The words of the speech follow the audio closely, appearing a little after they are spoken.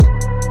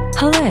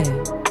Hello,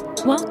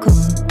 welcome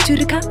to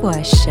the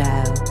Cowboy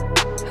Show,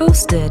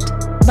 hosted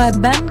by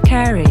Ben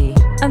Carey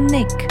and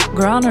Nick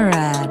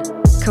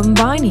Gronerad,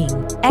 combining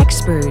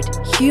expert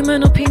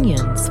human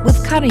opinions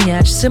with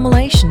cutting-edge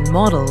simulation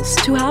models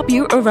to help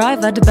you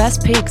arrive at the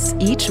best picks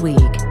each week.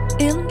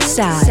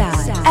 Inside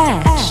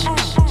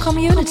Edge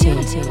Community.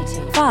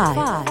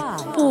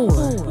 5, 4,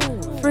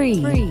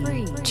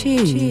 3,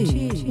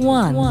 2,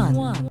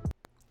 1.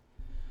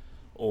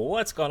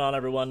 What's going on,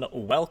 everyone?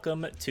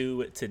 Welcome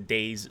to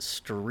today's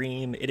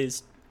stream. It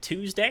is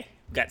Tuesday.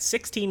 We've got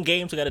 16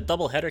 games. We got a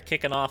doubleheader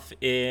kicking off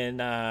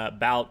in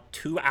about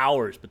 2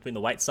 hours between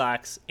the White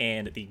Sox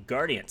and the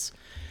Guardians.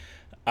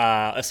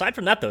 Aside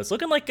from that, though, it's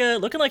looking like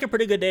a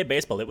pretty good day of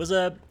baseball. It was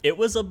a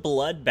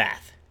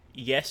bloodbath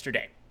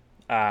yesterday.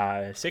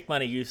 Sick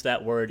Money used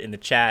that word in the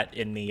chat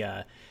in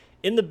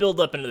the build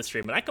up into the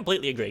stream, and I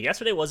completely agree.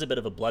 Yesterday was a bit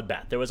of a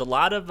bloodbath. There was a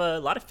lot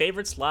of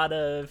favorites, a lot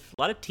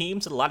of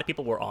teams that a lot of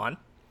people were on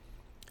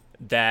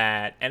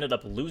that ended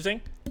up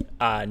losing.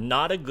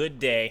 Not a good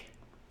day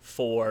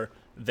for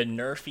the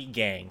Nerfy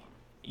gang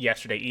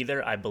yesterday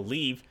either. I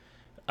believe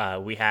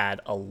we had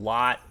a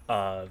lot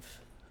of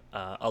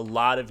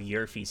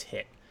Yerfies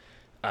hit,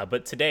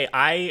 but today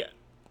I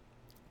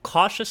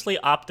cautiously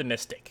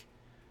optimistic.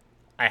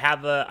 I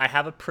have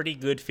a pretty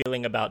good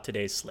feeling about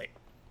today's slate.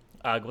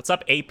 What's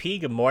up, AP?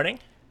 Good morning.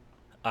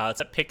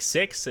 It's at Pick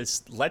 6.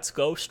 It's Let's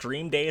Go.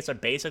 Stream days are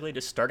basically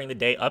just starting the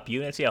day up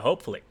units. Yeah,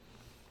 hopefully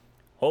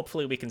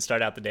we can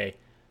start out the day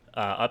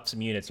up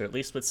some units, or at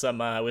least with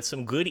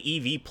some good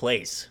EV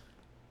plays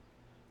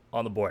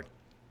on the board.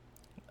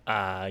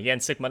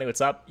 And Sick Money,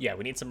 what's up? Yeah,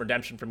 we need some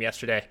redemption from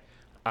yesterday.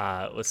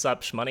 What's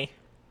up, Shmoney?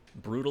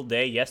 Brutal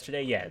day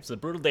yesterday. Yeah, it was a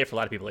brutal day for a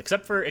lot of people,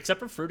 except for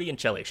Fruity and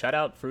Chelly. Shout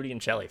out Fruity and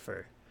Chelly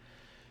for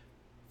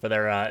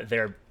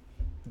their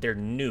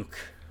nuke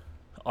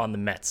on the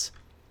Mets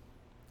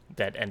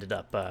that ended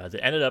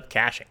up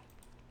cashing.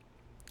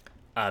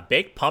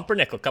 Baked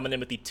Pumpernickel coming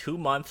in with the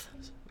 2-month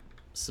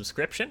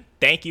subscription.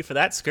 Thank you for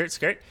that. Skirt.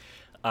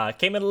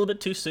 Came in a little bit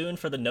too soon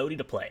for the Noti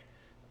to play.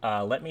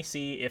 Let me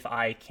see if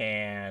I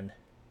can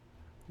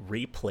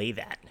replay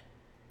that.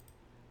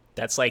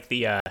 That's like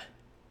the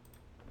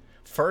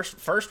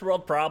first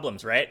world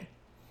problems, right?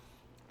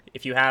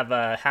 If you have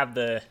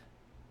the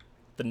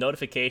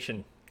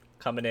notification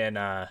coming in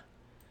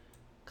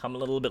come a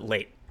little bit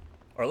late,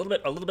 or a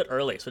little bit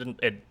early, so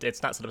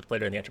it's not set up to play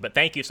during the intro. But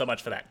thank you so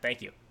much for that.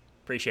 Thank you,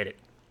 appreciate it.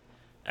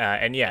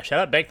 And yeah, shout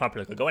out Baked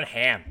Pumpernickel going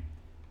ham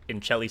in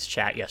Chelly's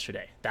chat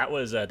yesterday. That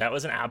was an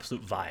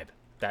absolute vibe,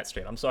 that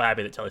stream. I'm so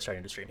happy that Chelly's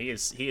starting to stream. He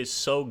is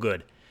so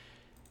good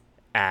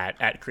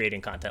at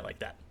creating content like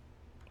that.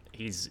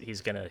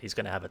 He's gonna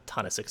have a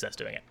ton of success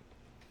doing it.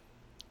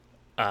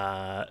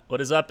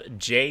 What is up,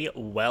 Jay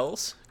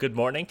Wells? Good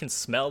morning. Can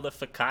smell the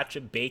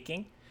focaccia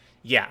baking.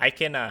 Yeah, I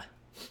can.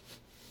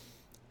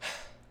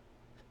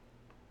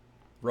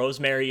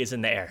 Rosemary is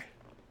in the air.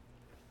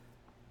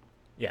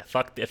 Yeah,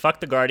 fuck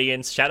the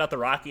Guardians. Shout out the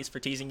Rockies for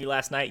teasing you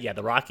last night. Yeah,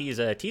 the Rockies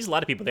teased a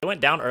lot of people. They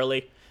went down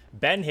early.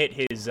 Ben hit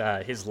his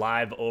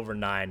live over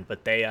 9,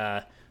 but they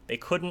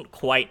couldn't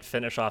quite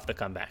finish off the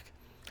comeback.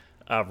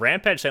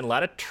 Rampage saying a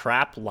lot of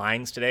trap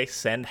lines today.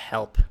 Send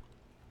help.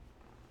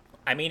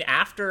 I mean,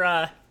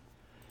 after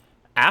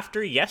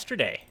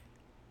yesterday,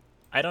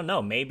 I don't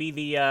know. Maybe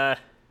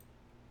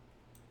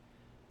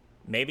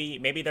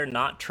maybe they're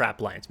not trap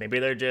lines. Maybe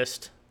they're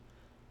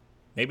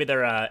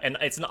and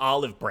it's an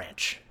olive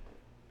branch.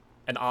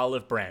 An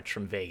olive branch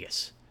from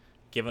Vegas,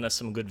 giving us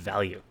some good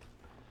value.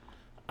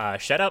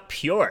 Shout out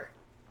Pure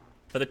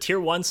for the tier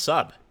 1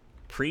 sub.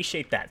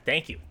 Appreciate that.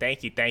 Thank you.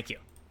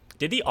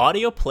 Did the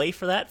audio play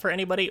for that for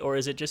anybody, or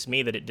is it just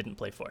me that it didn't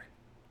play for?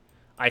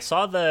 I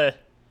saw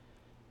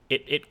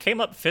it came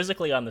up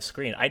physically on the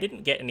screen. I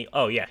didn't get any.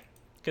 Oh yeah,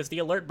 because the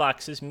alert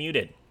box is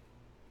muted.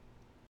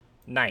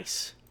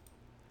 Nice.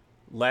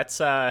 Let's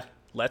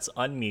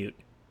unmute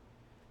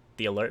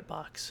the alert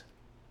box,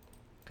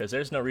 because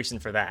there's no reason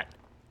for that.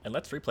 And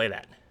let's replay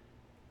that.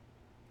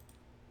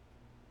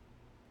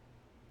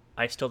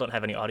 I still don't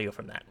have any audio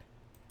from that.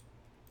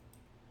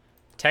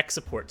 Tech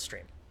support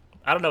stream.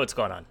 I don't know what's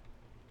going on.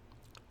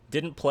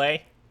 Didn't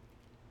play.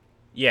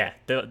 Yeah,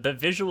 the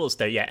visuals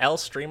there. Yeah, L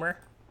streamer,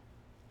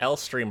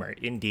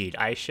 indeed.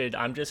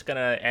 I'm just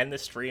gonna end the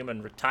stream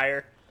and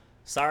retire.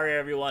 Sorry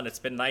everyone, it's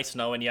been nice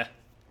knowing you.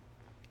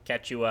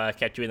 Catch you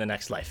in the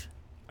next life.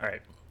 All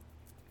right.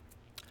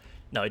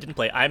 No, it didn't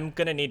play. I'm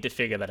gonna need to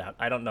figure that out.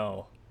 I don't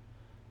know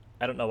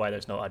why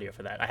there's no audio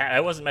for that.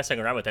 I wasn't messing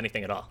around with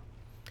anything at all.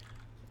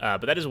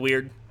 But that is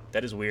weird.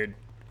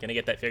 Gonna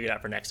get that figured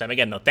out for next time.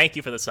 Again, though, thank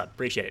you for the sub.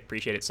 Appreciate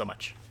it so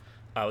much.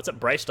 What's up,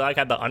 Bryce Dog?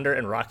 Had the under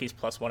and Rockies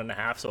plus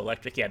 1.5. So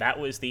electric. Yeah, that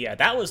was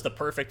the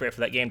perfect way for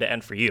that game to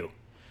end for you.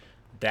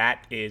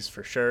 That is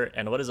for sure.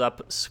 And what is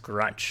up,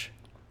 Scrunch?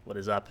 What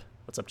is up?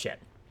 What's up, chat?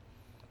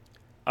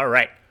 All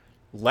right.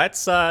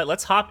 Let's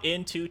hop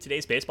into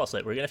today's baseball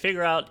slate. We're gonna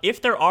figure out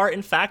if there are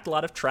in fact a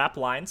lot of trap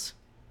lines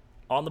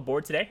on the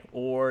board today,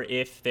 or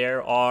if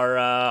there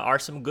are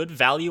some good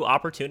value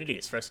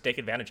opportunities for us to take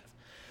advantage of.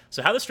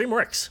 So how the stream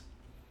works.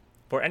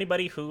 for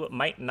anybody who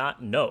might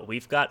not know,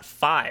 we've got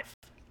 5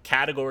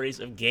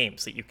 categories of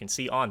games that you can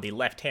see on the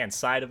left-hand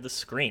side of the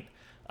screen.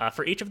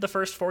 For each of the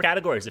first 4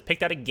 categories, I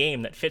picked out a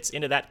game that fits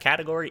into that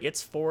category.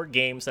 It's 4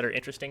 games that are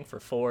interesting for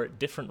 4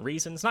 different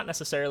reasons, not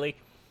necessarily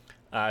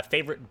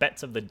favorite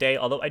bets of the day,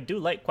 although I do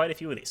like quite a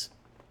few of these.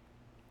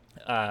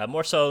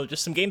 More so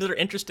just some games that are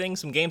interesting,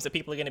 some games that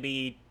people are going to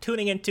be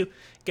tuning into,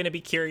 going to be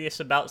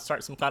curious about,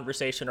 start some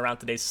conversation around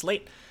today's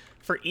slate.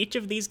 For each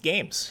of these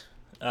games,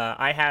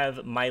 I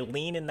have my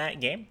lean in that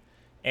game,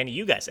 and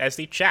you guys, as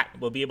the chat,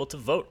 will be able to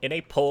vote in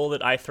a poll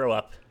that I throw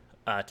up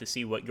to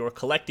see what your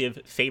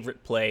collective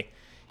favorite play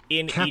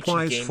in each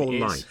game for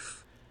is.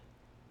 Life.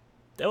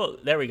 Oh,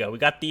 there we go. We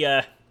got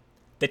the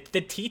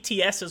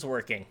TTS is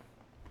working.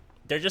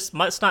 There just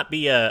must not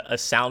be a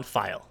sound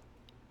file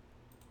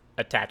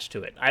attached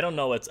to it. I don't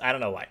know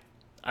why.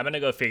 I'm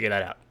gonna go figure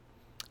that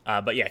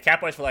out. But yeah,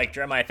 Catboys for Life,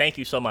 Jeremiah, thank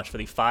you so much for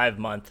the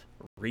 5-month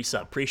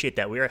resub. Appreciate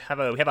that. We have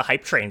a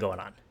hype train going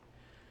on.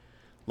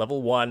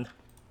 Level 1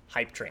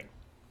 hype train.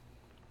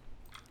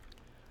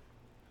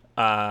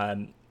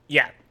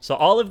 Yeah. So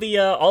all of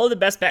the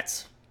best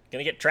bets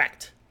gonna get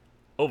tracked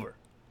over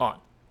on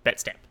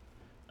BetStamp.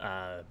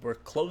 We're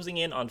closing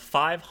in on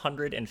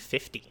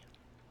 550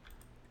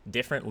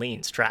 different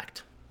leans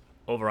tracked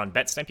over on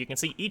BetStamp. You can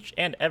see each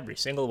and every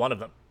single one of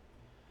them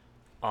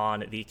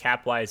on the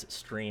Capwise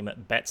Stream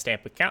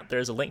BetStamp account.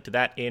 There's a link to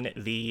that in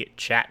the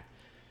chat.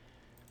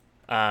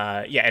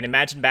 Yeah, and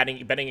imagine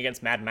betting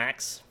against Mad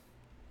Max.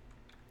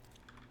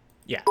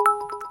 Yeah.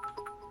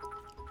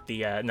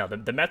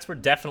 The Mets were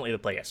definitely the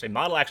play yesterday.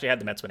 Model actually had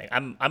the Mets winning.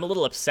 I'm a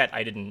little upset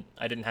I didn't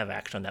have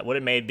action on that. Would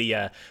have made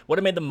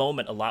the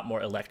moment a lot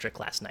more electric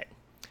last night.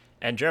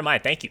 And Jeremiah,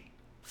 thank you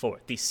for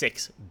the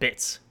 6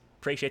 bits.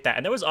 Appreciate that.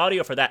 And there was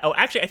audio for that. Oh,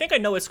 actually, I think I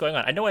know what's going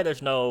on. I know why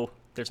there's no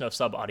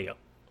sub audio.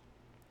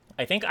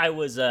 I think I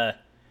was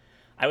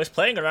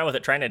playing around with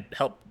it trying to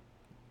help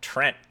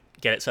Trent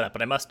get it set up,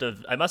 but I must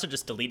have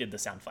just deleted the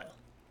sound file.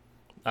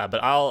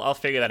 But I'll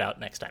figure that out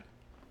next time.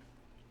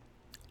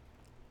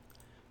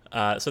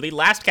 So the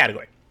last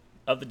category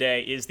of the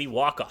day is the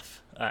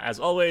walk-off. As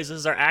always, this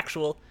is our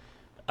actual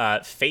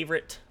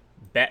favorite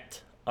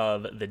bet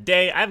of the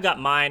day. I've got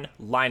mine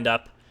lined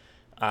up.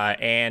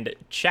 And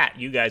chat,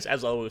 you guys,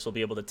 as always, will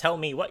be able to tell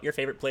me what your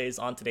favorite plays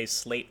on today's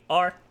slate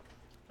are.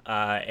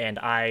 And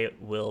I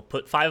will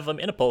put 5 of them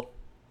in a poll,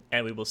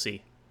 and we will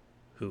see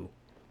who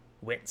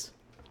wins.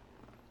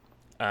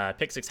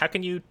 Pick 6, how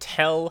can you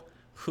tell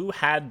who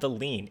had the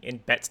lean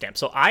in BetStamp?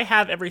 So I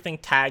have everything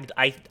tagged.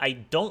 I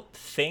don't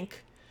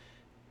think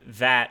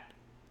that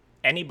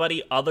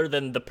anybody other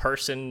than the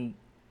person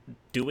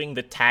doing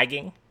the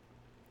tagging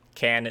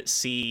can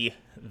see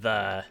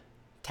the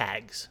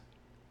tags.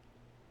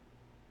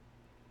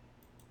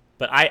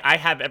 But I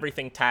have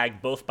everything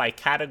tagged both by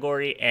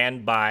category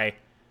and by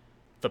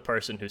the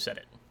person who said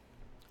it.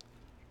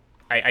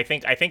 I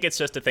think it's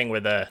just a thing where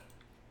the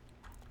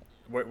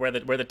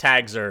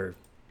tags are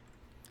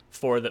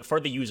for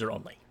the user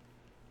only.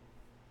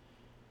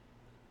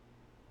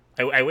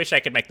 I wish I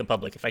could make them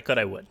public. If I could,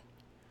 I would.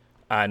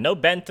 No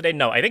Ben today.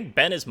 No, I think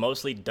Ben is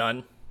mostly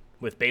done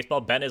with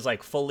baseball. Ben is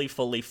like fully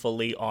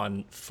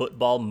on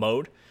football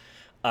mode.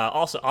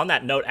 Also, on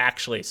that note,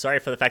 actually, sorry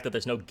for the fact that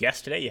there's no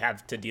guest today. You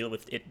have to deal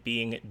with it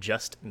being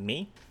just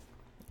me.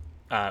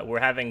 We're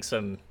having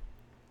some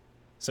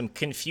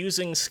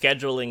confusing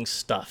scheduling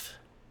stuff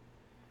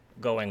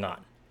going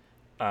on.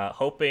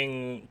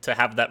 Hoping to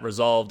have that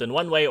resolved in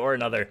one way or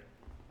another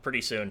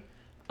pretty soon.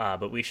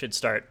 But we should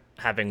start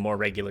having more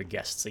regular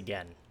guests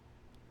again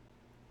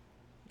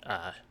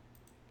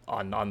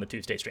on the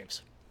Tuesday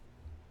streams.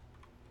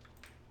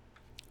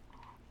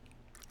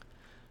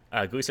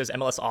 Goose says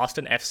MLS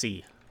Austin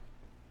FC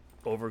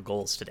over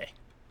goals today.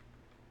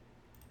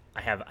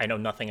 I know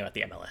nothing about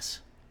the MLS,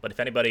 but if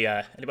anybody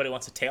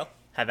wants a tale,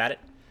 have at it.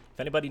 If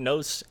anybody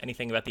knows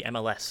anything about the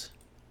MLS,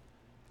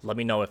 let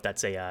me know if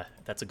that's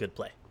a good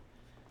play.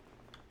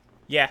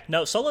 Yeah,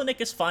 no, solo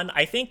Nick is fun.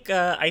 I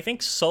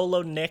think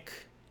solo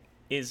Nick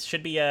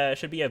should be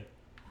a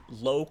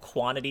low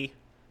quantity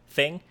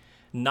thing.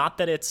 Not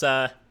that it's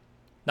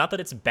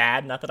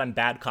bad. Not that I'm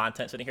bad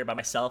content sitting here by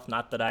myself.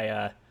 Not that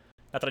I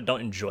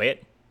don't enjoy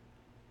it,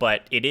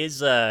 but it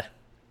is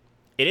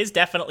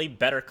definitely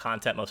better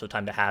content most of the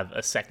time to have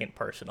a second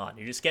person on.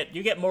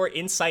 You get more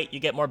insight,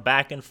 you get more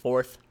back and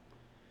forth,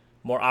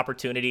 more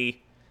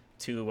opportunity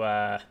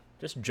to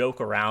just joke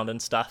around and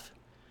stuff.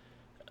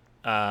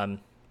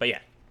 But yeah,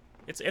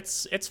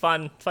 it's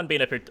fun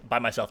being up here by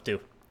myself too.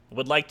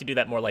 Would like to do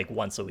that more like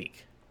once a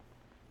week.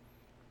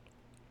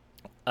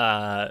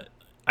 Am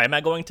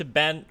I going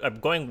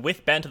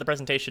with Ben to the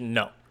presentation?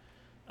 No.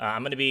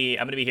 I'm gonna be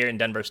here in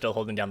Denver, still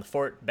holding down the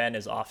fort. Ben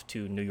is off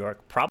to New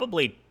York,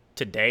 probably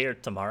today or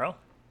tomorrow.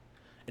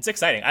 It's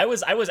exciting.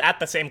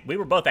 We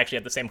were both actually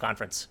at the same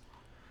conference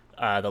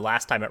the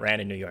last time it ran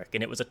in New York,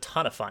 and it was a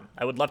ton of fun.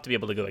 I would love to be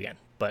able to go again,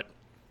 but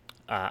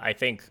I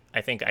think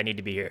I need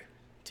to be here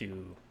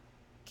to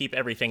keep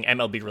everything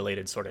MLB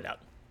related sorted out.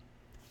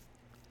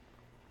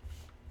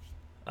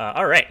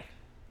 All right.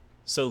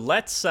 So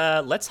let's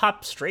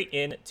hop straight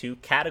into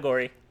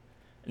category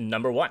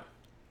number 1.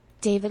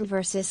 David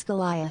versus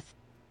Goliath.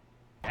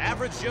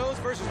 Average Joe's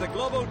versus the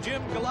Globo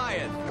Gym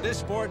Goliath. This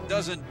sport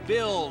doesn't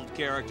build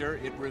character,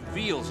 it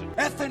reveals it.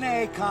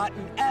 F&A,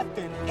 Cotton,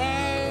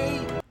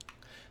 F&A.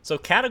 So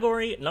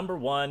category number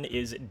 1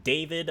 is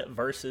David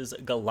versus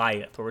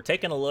Goliath, where we're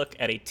taking a look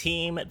at a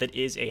team that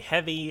is a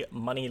heavy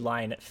money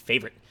line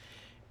favorite.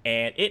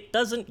 And it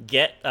doesn't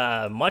get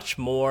much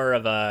more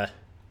of a...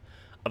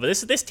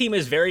 This team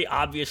is very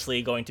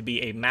obviously going to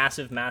be a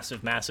massive,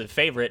 massive, massive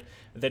favorite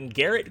than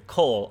Garrett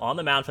Cole on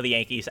the mound for the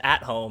Yankees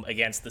at home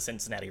against the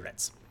Cincinnati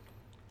Reds.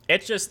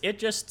 It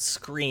just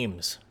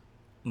screams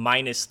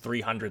minus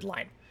 300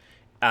 line.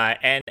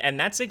 And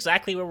that's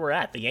exactly where we're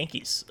at. The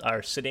Yankees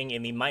are sitting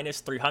in the minus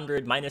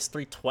 300, minus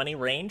 320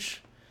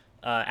 range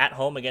at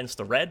home against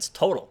the Reds.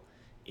 Total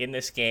in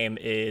this game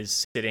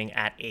is sitting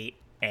at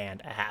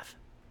 8.5.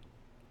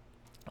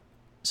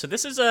 So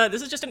this is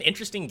just an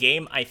interesting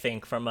game, I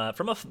think, from a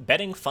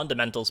betting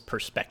fundamentals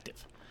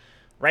perspective,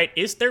 right?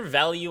 Is there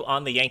value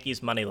on the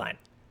Yankees money line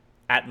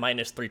at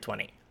minus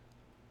 320?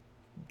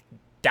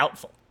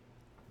 Doubtful.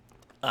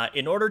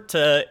 In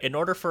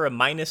order for a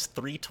minus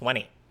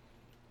 320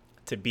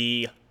 to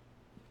be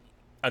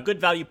a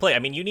good value play, I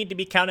mean, you need to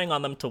be counting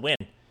on them to win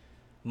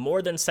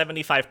more than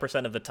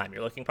 75% of the time.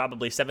 You're looking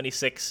probably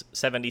 76,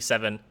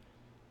 77%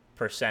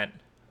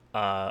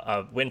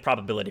 of win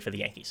probability for the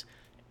Yankees,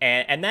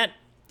 and that.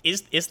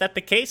 Is that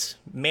the case?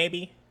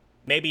 Maybe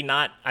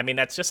not. I mean,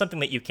 that's just something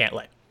that you can't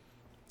lay.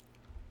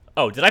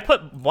 Oh, did I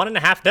put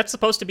 1.5? That's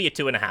supposed to be a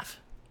 2.5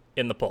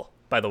 in the poll,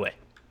 by the way.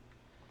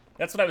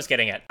 That's what I was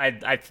getting at.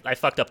 I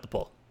fucked up the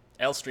poll.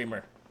 L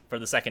streamer for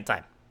the second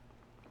time.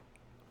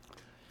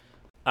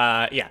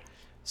 Yeah.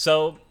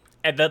 So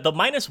the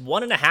minus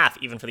 1.5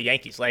 even for the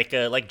Yankees,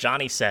 like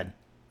Johnny said,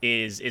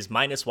 is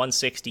minus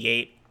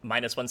 168,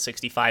 minus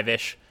 165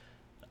 ish.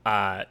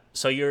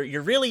 So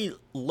you're really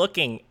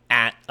looking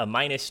at a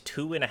minus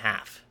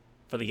 2.5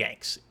 for the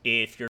Yanks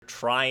if you're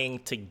trying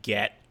to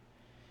get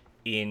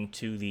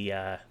into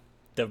the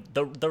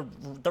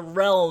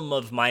realm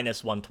of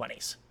minus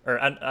 120s or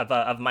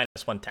of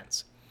minus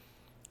 110s.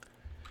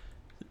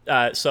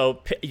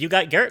 So you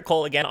got Garrett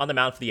Cole again on the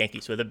mound for the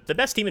Yankees, who are the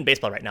best team in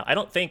baseball right now. I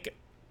don't think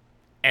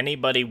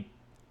anybody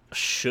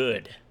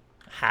should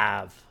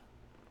have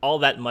all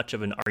that much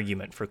of an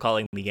argument for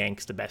calling the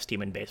Yanks the best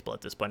team in baseball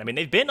at this point. I mean,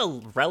 they've been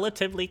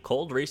relatively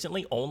cold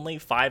recently, only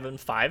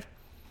 5-5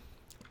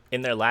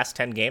 in their last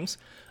 10 games.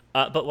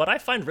 But what I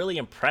find really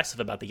impressive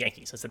about the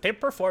Yankees is that they're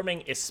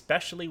performing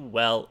especially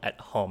well at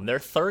home. They're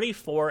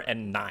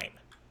 34-9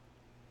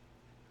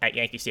 at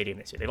Yankee Stadium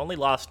this year. They've only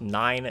lost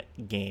 9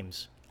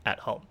 games at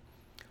home.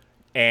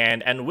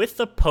 And with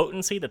the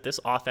potency that this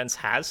offense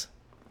has,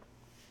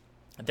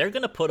 they're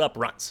going to put up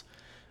runs.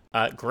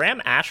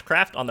 Graham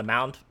Ashcraft on the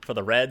mound for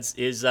the Reds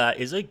is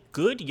a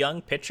good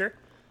young pitcher,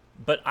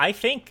 but I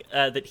think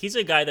that he's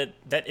a guy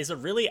that is a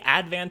really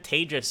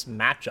advantageous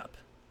matchup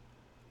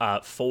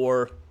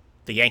for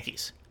the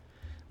Yankees.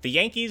 The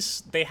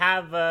Yankees, they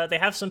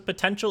have some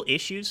potential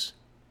issues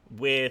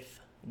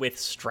with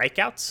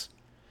strikeouts,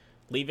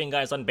 leaving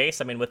guys on base.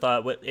 I mean, with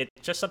it's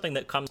just something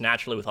that comes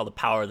naturally with all the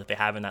power that they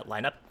have in that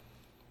lineup.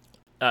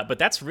 But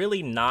that's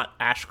really not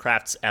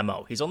Ashcraft's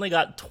MO. He's only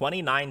got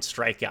 29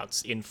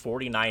 strikeouts in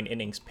 49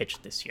 innings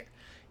pitched this year.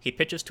 He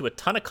pitches to a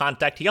ton of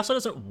contact. He also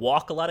doesn't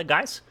walk a lot of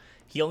guys.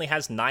 He only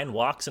has 9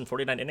 walks in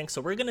 49 innings.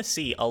 So we're going to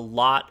see a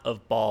lot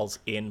of balls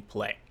in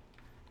play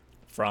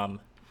from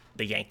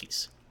the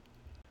Yankees.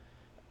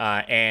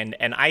 And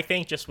I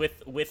think just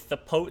with the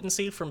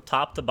potency from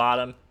top to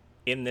bottom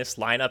in this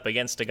lineup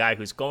against a guy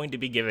who's going to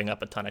be giving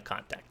up a ton of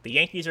contact, the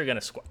Yankees are going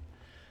to score.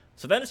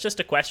 So then it's just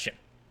a question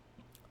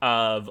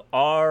of,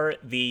 are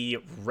the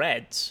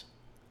Reds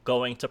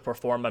going to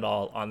perform at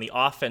all on the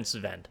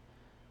offensive end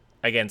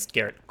against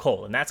Garrett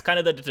Cole? And that's kind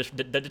of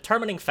the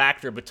determining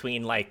factor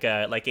between like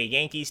a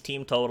Yankees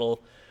team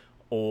total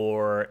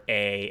or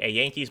a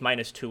Yankees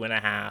minus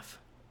 2.5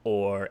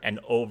 or an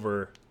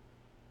over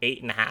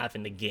 8.5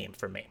 in the game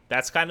for me.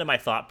 That's kind of my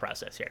thought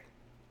process here.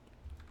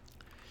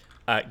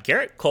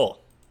 Garrett Cole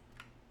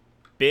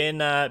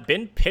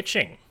been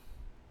pitching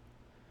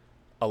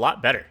a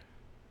lot better.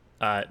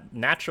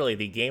 Naturally,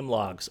 the game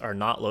logs are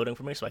not loading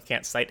for me, so I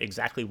can't cite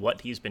exactly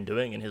what he's been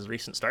doing in his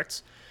recent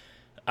starts.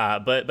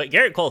 But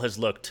Garrett Cole has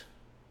looked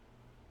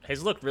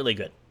really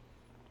good.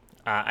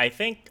 I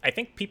think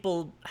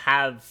people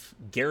have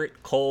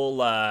Garrett Cole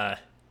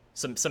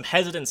some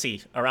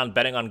hesitancy around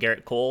betting on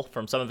Garrett Cole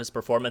from some of his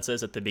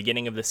performances at the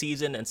beginning of the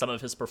season and some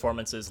of his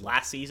performances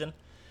last season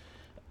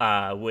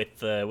with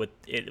the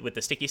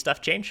sticky stuff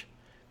change.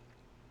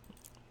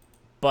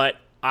 But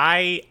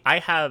I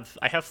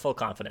have full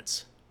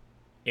confidence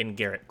in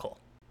Garrett Cole.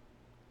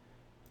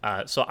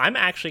 So I'm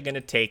actually going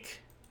to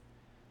take,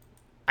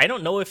 I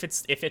don't know if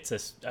it's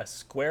a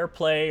square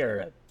play or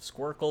a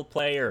squircle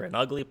play or an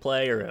ugly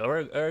play or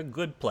a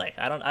good play.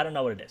 I don't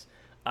know what it is.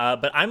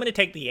 But I'm going to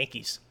take the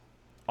Yankees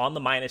on the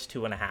minus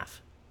 2.5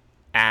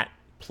 at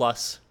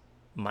plus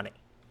money.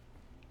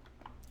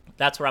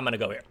 That's where I'm going to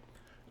go here.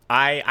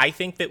 I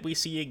think that we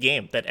see a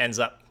game that ends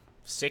up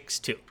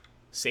 6-2,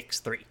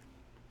 6-3,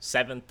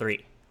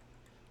 7-3,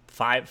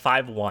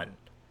 5-1,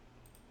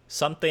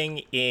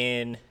 something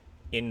in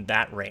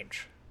that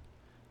range.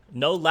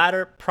 No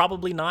ladder,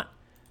 probably not.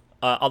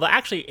 Although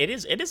actually, it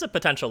is a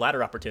potential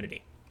ladder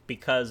opportunity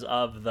because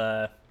of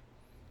the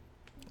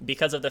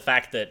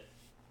fact that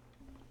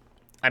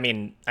I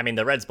mean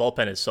the Reds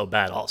bullpen is so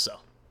bad also.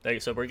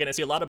 So we're gonna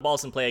see a lot of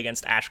balls in play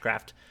against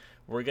Ashcraft.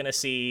 We're gonna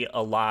see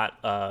a lot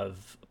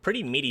of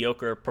pretty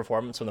mediocre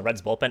performance from the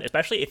Reds bullpen,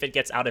 especially if it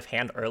gets out of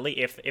hand early.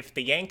 If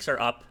the Yanks are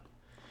up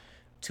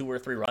 2 or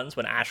 3 runs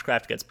when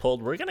Ashcraft gets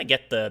pulled, we're gonna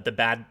get the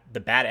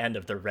bad end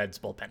of the Reds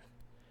bullpen,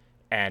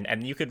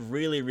 and you could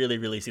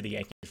really see the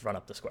Yankees run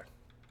up the score.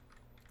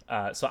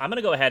 So I'm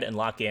gonna go ahead and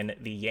lock in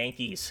the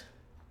Yankees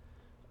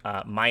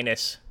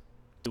minus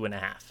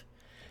 2.5.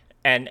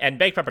 And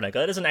Beg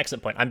Pumpernickel, that is an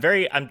excellent point.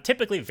 I'm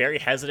typically very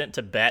hesitant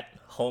to bet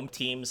home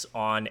teams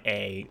on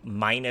a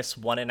minus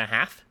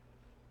 1.5.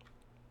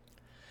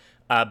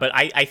 But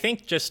I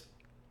think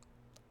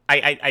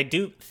I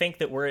do think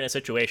that we're in a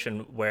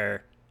situation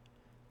where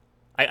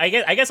I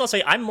guess I'll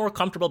say I'm more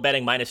comfortable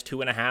betting minus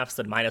 2.5s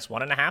than minus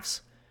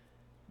 1.5s,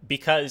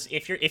 because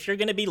if you're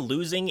going to be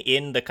losing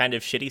in the kind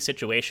of shitty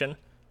situation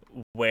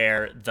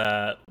where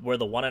the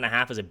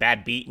 1.5 is a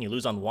bad beat and you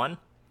lose on 1,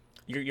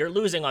 you're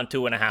losing on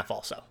 2.5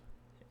 also.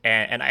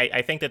 And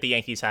I think that the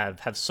Yankees have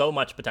so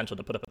much potential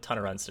to put up a ton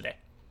of runs today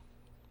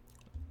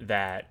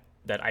that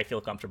I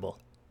feel comfortable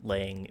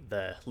laying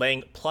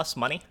plus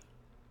money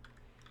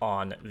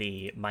on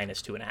the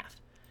minus 2.5.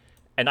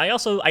 And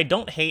I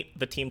don't hate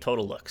the team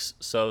total looks.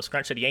 So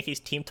Scrunch said Yankees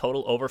team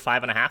total over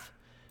 5.5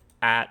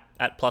 at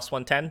plus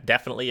 110.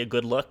 Definitely a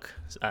good look.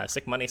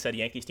 Sick Money said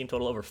Yankees team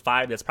total over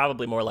 5. That's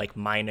probably more like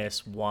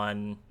minus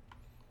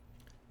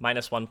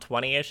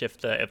 120-ish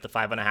if the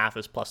 5.5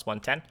 is plus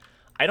 110.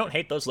 I don't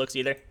hate those looks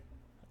either.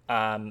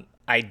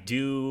 I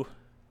do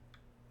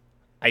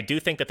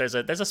think that there's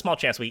a small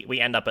chance we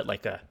end up at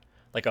like a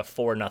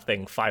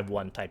 4-0,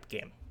 5-1 type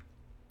game.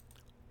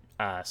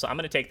 So I'm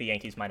going to take the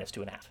Yankees minus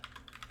 2.5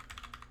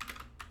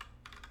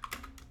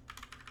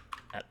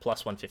 at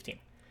plus 115.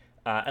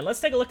 And let's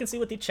take a look and see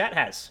what the chat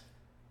has.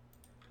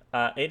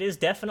 It is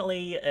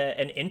definitely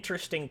an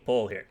interesting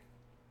poll here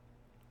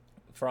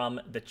from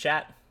the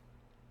chat.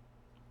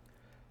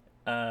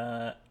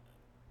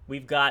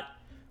 We've got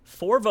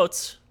 4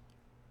 votes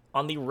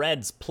on the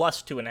Reds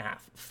plus 2.5,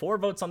 4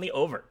 votes on the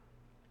over,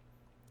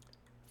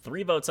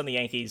 3 votes on the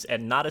Yankees,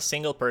 and not a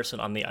single person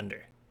on the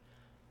under.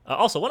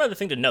 Also, one other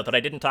thing to note that I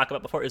didn't talk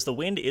about before is the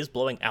wind is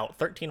blowing out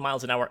 13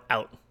 miles an hour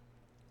out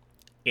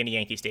in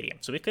Yankee Stadium,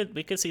 so we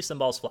could see some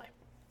balls fly.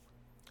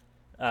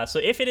 So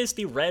if it is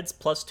the Reds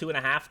plus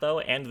 2.5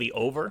 though, and the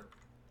over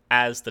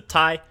as the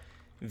tie,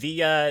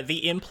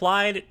 the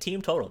implied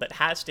team total that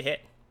has to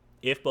hit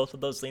if both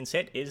of those leans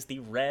hit is the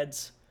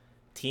Reds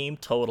team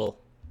total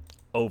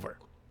over.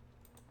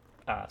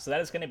 So that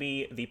is going to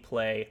be the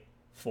play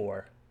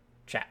for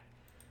chat.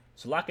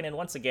 So locking in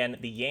once again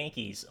the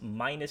Yankees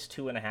minus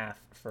 2.5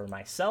 for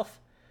myself.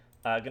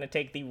 Going to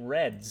take the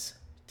Reds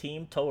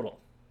team total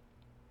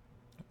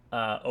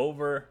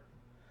over.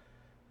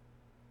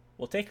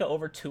 We'll take a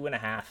over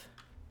 2.5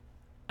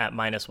 at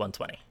minus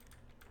 120.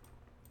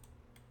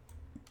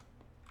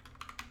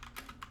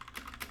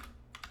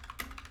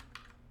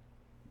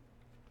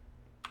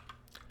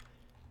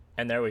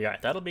 And there we are.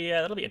 That'll be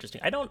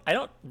interesting. I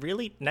don't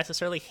really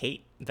necessarily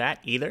hate that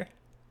either.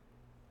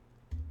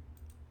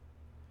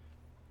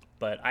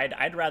 But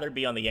I'd rather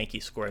be on the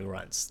Yankees scoring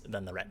runs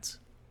than the Reds,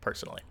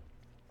 personally.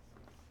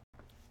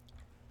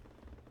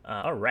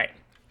 All right.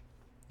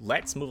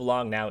 Let's move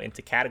along now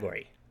into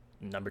category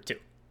number 2.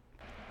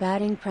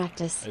 Batting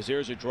practice. As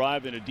there's a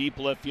drive in a deep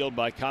left field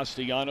by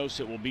Castellanos,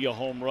 it will be a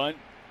home run.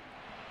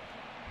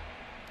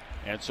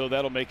 And so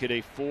that'll make it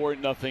a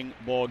 4-0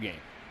 ball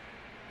game.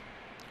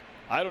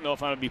 I don't know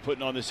if I'm going to be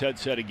putting on this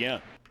headset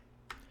again.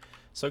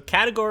 So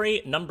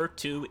category number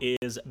 2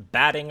 is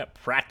batting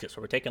practice,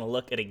 where we're taking a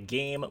look at a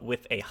game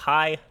with a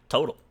high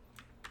total.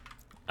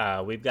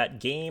 We've got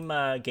game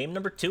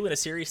number 2 in a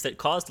series that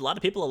caused a lot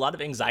of people a lot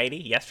of anxiety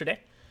yesterday.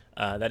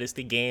 That is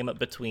the game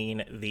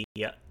between the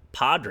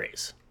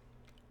Padres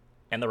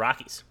and the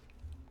Rockies.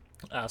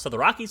 So the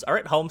Rockies are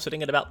at home,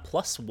 sitting at about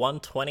plus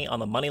 120 on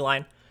the money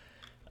line,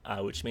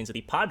 which means that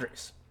the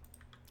Padres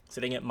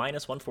sitting at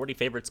minus 140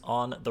 favorites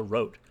on the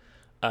road.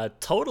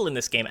 Total in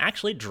this game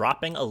actually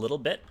dropping a little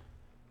bit.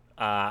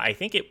 I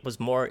think it was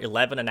more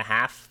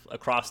 11.5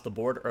 across the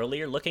board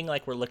earlier, looking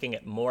like we're looking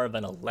at more of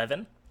an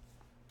 11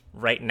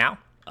 right now,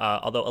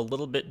 although a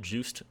little bit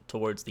juiced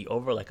towards the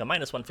over, like a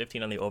minus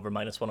 115 on the over,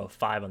 minus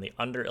 105 on the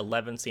under.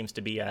 11 seems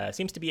to be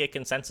a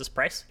consensus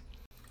price.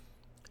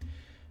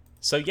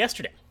 So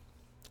yesterday,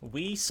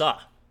 we saw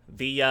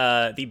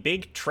the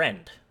big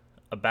trend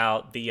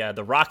about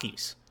the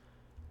Rockies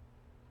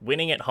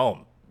winning at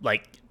home,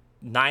 like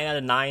 9 out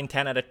of 9,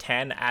 10 out of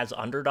 10 as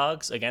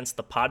underdogs against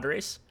the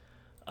Padres.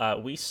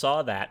 We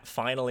saw that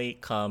finally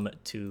come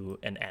to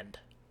an end.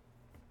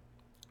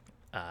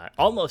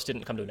 Almost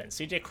didn't come to an end.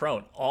 CJ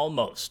Cron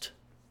almost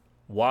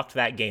walked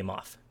that game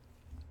off.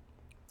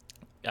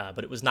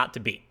 But it was not to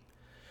be.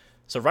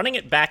 So running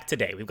it back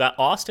today, we've got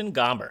Austin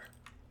Gomber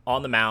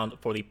on the mound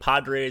for the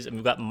Padres, and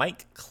we've got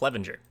Mike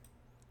Clevenger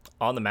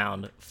on the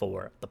mound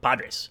for the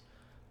Padres.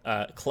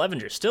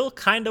 Clevenger still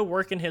kind of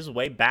working his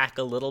way back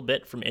a little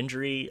bit from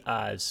injury,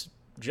 is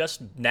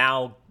just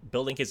now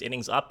building his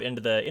innings up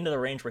into the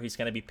range where he's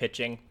going to be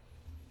pitching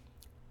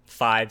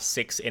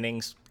 5-6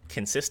 innings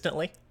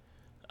consistently.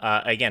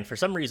 Again, for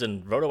some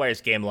reason,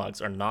 RotoWire's game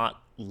logs are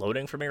not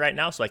loading for me right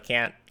now, so I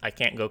can't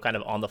go kind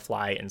of on the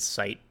fly and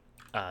cite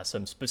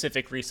some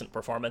specific recent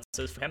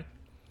performances for him.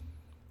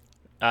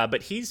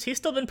 But he's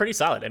still been pretty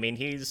solid. I mean,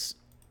 he's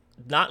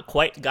not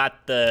quite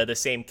got the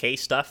same K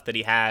stuff that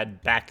he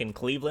had back in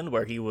Cleveland,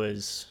 where he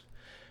was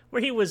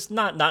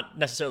not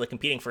necessarily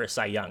competing for a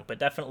Cy Young, but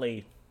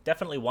definitely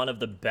one of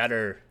the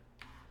better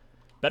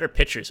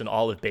pitchers in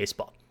all of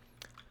baseball.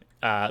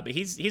 But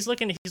he's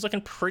looking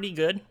pretty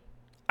good.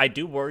 I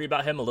do worry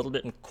about him a little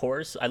bit in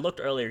Coors. I looked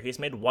earlier; he's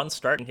made one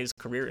start in his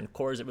career in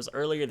Coors. It was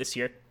earlier this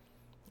year,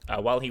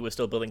 while he was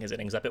still building his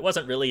innings up. It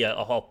wasn't really a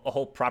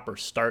whole proper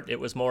start. It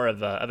was more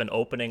of an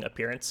opening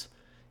appearance.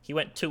 He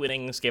went 2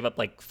 innings, gave up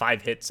like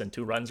 5 hits and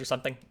 2 runs or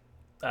something,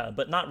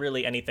 but not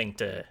really anything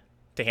to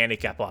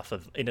handicap off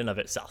of in and of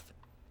itself.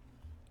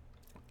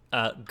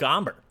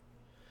 Gomber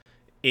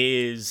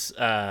is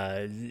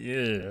I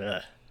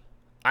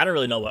don't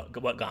really know what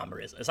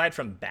Gomber is aside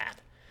from bad.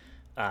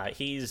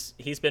 He's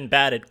been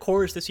bad at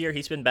Coors this year.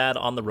 He's been bad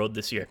on the road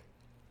this year.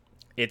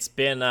 It's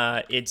been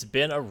a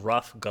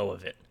rough go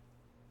of it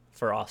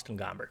for Austin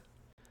Gomber.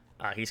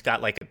 He's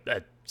got like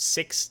a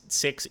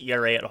 6.6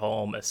 ERA at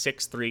home, a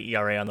 6.3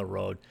 ERA on the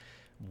road,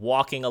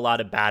 walking a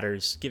lot of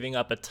batters, giving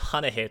up a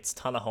ton of hits,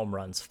 ton of home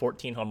runs.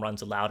 14 home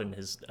runs allowed in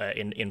his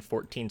in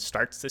 14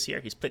 starts this year.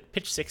 He's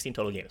pitched 16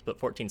 total games, but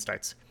 14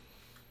 starts.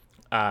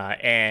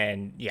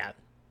 And yeah,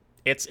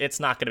 it's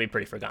not going to be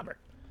pretty for Gomber.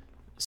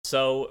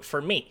 So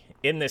for me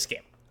in this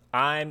game,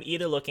 I'm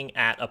either looking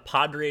at a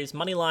Padres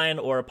money line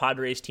or a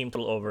Padres team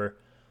total over,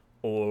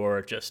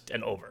 or just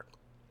an over.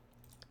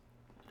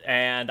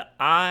 And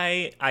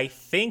I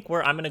think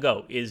where I'm going to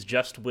go is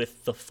just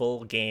with the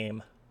full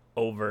game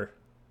over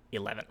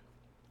 11.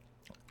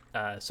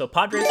 So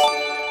Padres.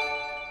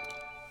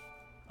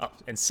 Oh,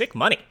 and sick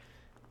money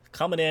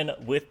coming in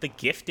with the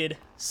gifted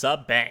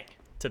sub bang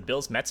to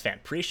Bills Mets fan.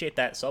 Appreciate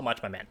that so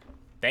much, my man.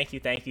 Thank you.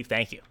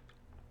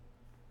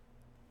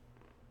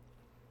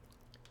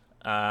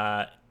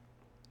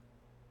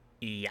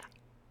 Yeah.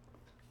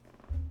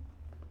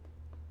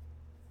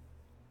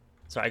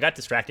 Sorry, I got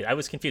distracted. I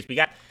was confused. We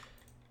got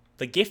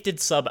the gifted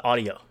sub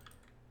audio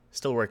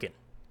still working.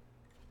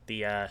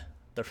 The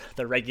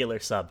regular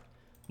sub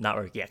not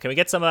working. Yeah, can we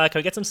get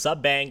some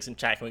sub bangs in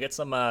chat? Can we get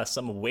some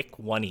wick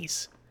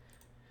oneies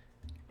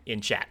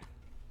in chat?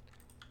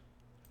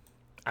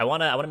 I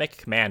wanna make a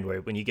command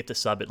where when you get the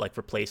sub, it like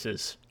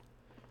replaces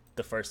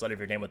the first letter of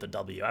your name with a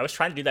W. I was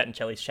trying to do that in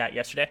Chelly's chat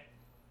yesterday.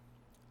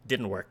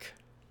 Didn't work.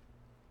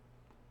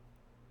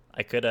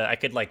 I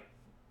could like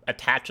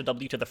attach a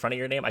W to the front of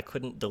your name. I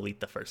couldn't delete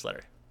the first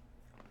letter.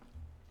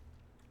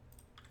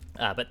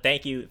 But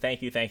thank you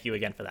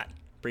again for that.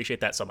 Appreciate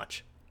that so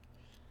much.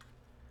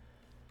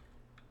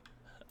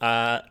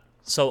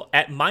 So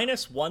at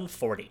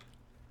 -140,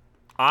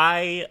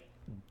 I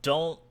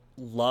don't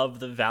love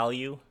the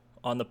value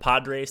on the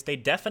Padres. They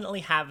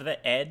definitely have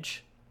the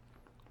edge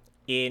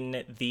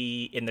in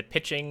the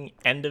pitching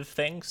end of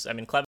things. I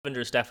mean,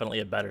 Clevenger is definitely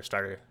a better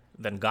starter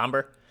than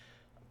Gomber.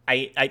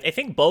 I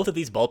think both of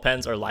these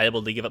bullpens are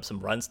liable to give up some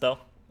runs, though.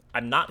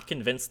 I'm not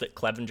convinced that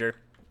Clevenger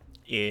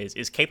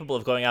is capable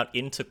of going out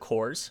into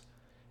Coors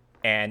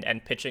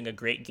and pitching a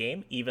great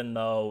game, even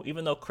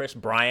though Chris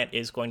Bryant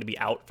is going to be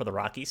out for the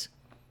Rockies.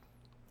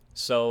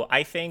 So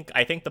I think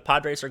the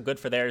Padres are good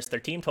for theirs.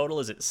 Their team total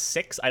is at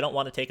 6. I don't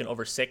want to take an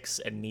over 6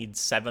 and need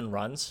 7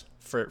 runs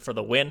for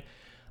the win.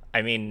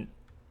 I mean,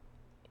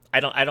 I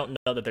don't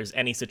know that there's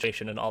any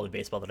situation in all of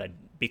baseball that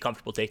I'd be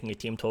comfortable taking a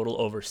team total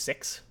over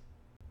 6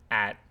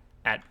 at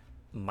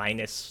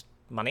minus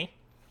money.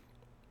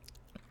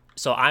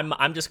 So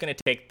I'm just gonna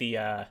take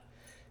the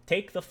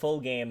full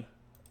game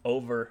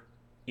over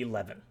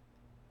 11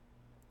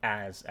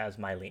 as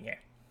my lean here.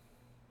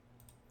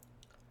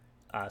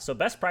 So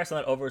best price on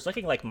that over is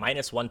looking like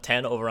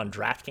 -110 over on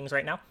DraftKings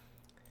right now.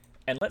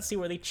 And let's see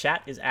where the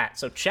chat is at.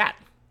 So chat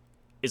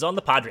is on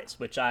the Padres,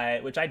 which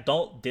I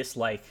don't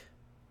dislike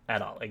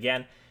at all.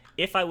 Again,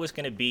 if I was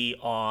going to be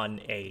on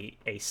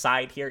a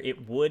side here,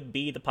 it would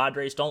be the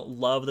Padres. Don't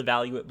love the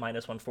value at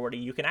 -140.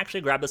 You can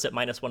actually grab this at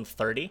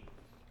 -130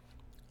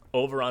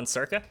 over on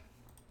Circa.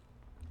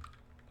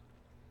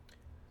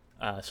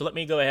 So let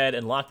me go ahead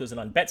and lock those in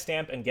on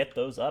BetStamp and get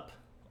those up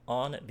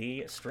on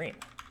the stream.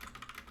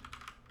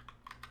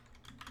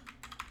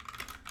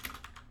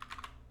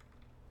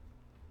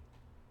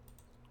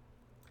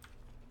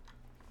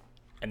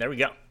 And there we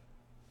go.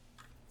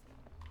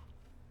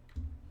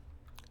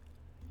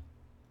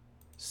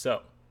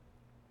 So,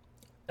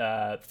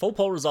 full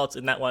poll results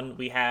in that one.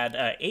 We had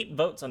 8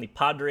 votes on the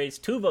Padres,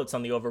 2 votes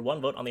on the over, 1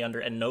 vote on the under,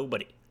 and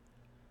nobody.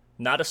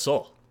 Not a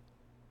soul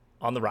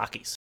on the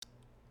Rockies.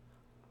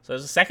 So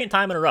there's the second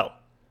time in a row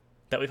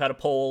that we've had a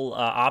poll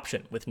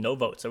option with no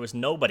votes. There was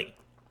nobody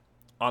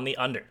on the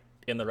under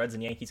in the Reds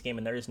and Yankees game,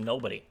 and there is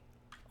nobody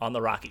on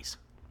the Rockies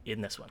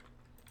in this one.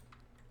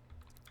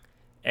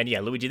 And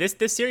yeah, Luigi,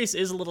 this series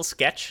is a little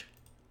sketch,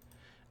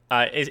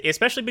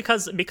 especially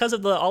because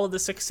of all of the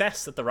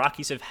success that the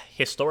Rockies have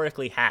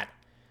historically had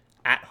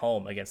at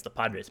home against the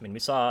Padres. I mean, we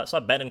saw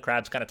Ben and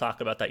Krabs kind of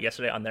talk about that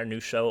yesterday on their new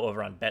show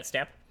over on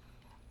BetStamp.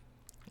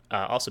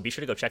 Also, be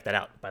sure to go check that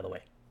out, by the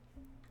way.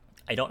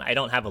 I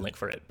don't have a link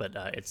for it, but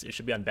it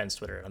should be on Ben's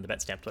Twitter, on the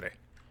BetStamp Twitter.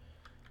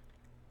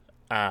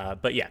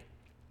 But yeah,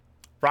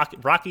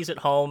 Rockies at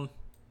home,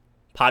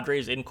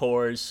 Padres in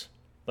Coors,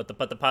 but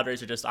the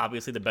Padres are just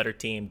obviously the better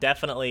team.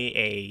 Definitely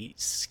a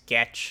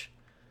sketch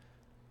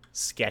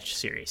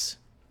series.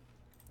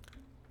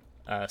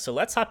 So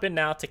let's hop in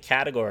now to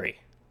category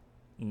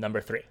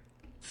number 3.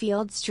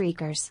 Field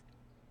streakers.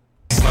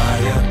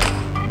 Fire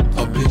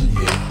up in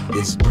here,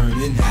 it's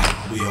burning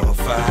hot. We on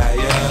fire.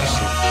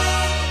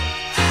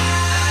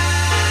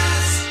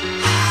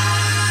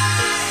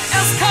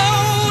 As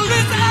cold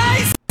as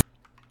ice.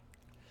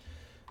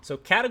 So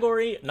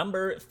category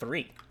number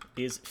 3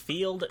 is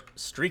field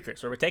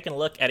streakers, where we're taking a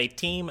look at a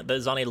team that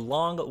is on a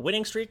long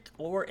winning streak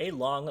or a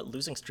long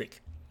losing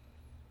streak.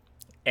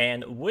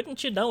 And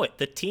wouldn't you know it,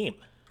 the team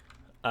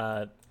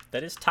that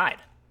is tied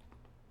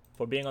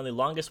for being on the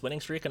longest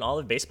winning streak in all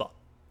of baseball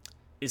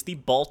is the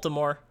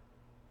Baltimore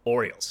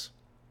Orioles.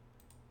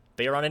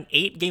 They are on an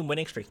 8-game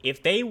winning streak.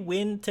 If they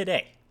win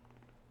today,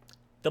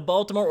 the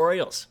Baltimore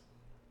Orioles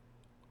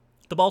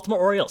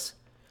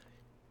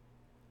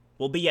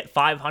will be at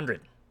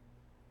 500.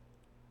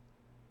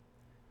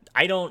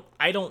 I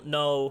don't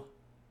know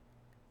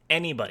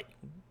anybody,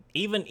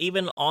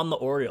 even on the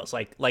Orioles,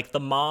 like the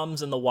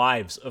moms and the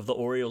wives of the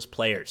Orioles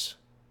players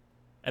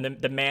and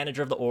the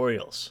manager of the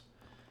Orioles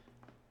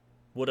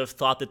would have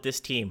thought that this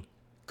team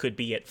could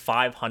be at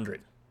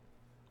 500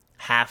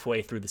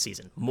 halfway through the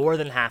season, more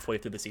than halfway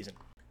through the season.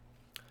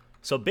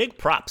 So big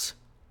props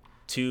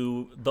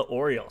to the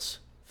Orioles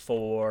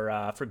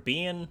for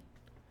being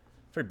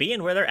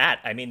where they're at.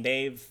 I mean,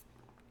 they've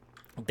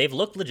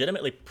looked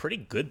legitimately pretty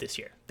good this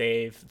year.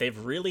 They've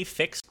really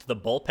fixed the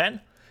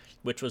bullpen,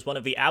 which was one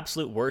of the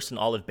absolute worst in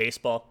all of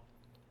baseball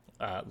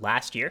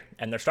last year,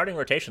 and their starting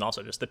rotation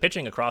also, just the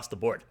pitching across the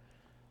board,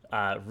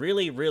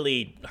 really,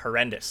 really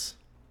horrendous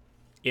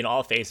in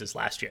all phases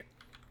last year.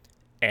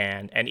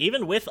 And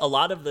even with a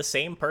lot of the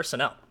same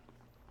personnel,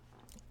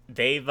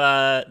 they've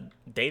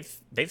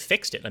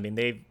fixed it. I mean,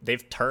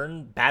 they've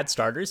turned bad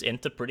starters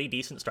into pretty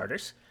decent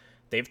starters.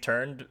 They've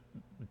turned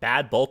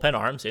bad bullpen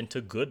arms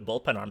into good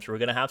bullpen arms. We're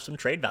going to have some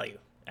trade value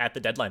at the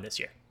deadline this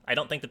year. I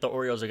don't think that the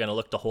Orioles are going to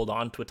look to hold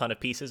on to a ton of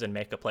pieces and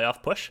make a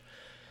playoff push.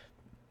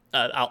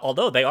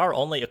 Although they are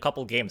only a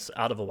couple games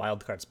out of a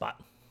wild card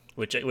spot,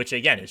 which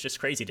again is just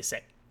crazy to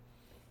say.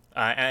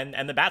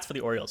 And the bats for the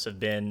Orioles have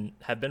been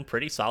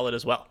pretty solid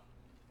as well.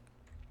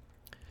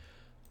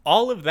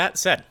 All of that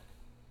said,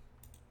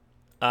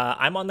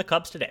 I'm on the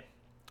Cubs today.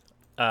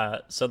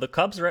 So the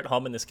Cubs are at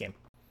home in this game,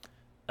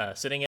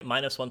 sitting at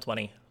minus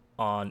 120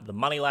 on the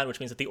money line, which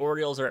means that the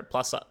Orioles are at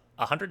plus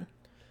 100.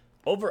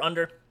 Over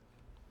under,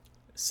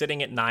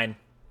 sitting at 9.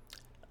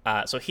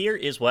 So here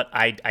is what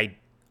I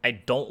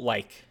don't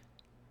like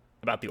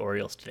about the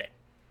Orioles today.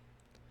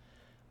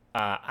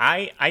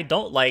 I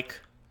don't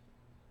like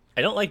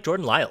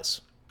Jordan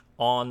Lyles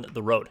on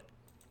the road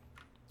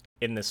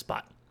in this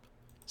spot.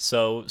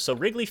 So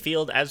Wrigley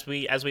Field, as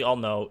we all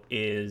know,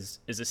 is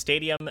a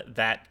stadium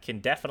that can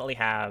definitely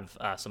have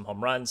some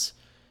home runs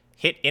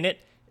hit in it.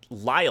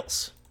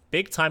 Lyles,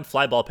 big time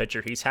fly ball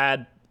pitcher. He's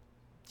had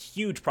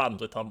huge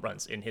problems with home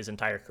runs in his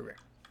entire career,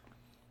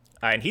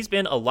 and he's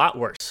been a lot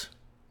worse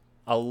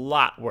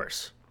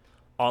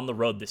on the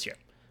road this year.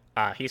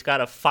 He's got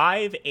a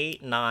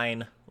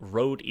 5.89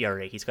 road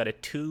ERA. He's got a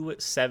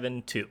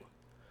 2.72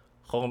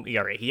 home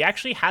ERA. He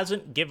actually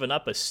hasn't given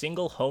up a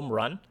single home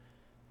run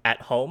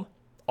at home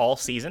all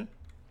season,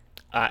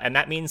 and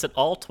that means that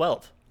all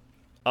 12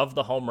 of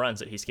the home runs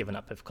that he's given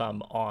up have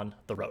come on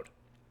the road.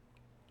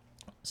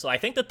 So I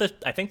think that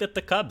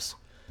the Cubs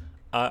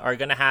are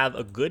going to have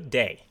a good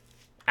day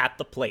at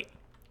the plate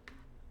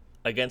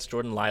against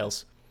Jordan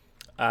Lyles,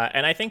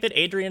 and I think that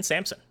Adrian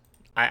Sampson.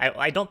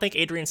 I don't think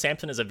Adrian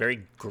Sampson is a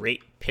very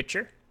great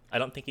pitcher. I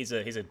don't think he's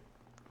a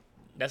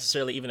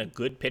necessarily even a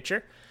good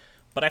pitcher,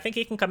 but I think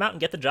he can come out and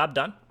get the job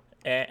done.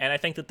 And I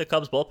think that the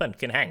Cubs bullpen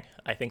can hang.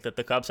 I think that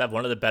the Cubs have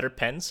one of the better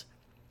pens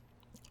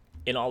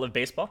in all of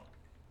baseball.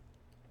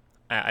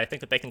 I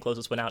think that they can close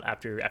this one out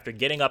after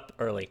getting up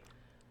early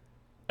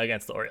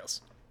against the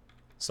Orioles.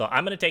 So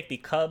I'm going to take the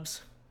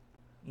Cubs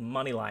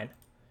money line,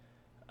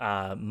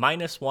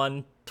 minus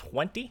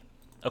 120,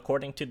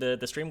 according to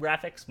the stream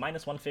graphics,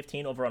 minus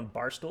 115 over on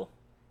Barstool.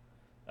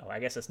 Oh, I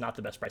guess it's not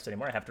the best price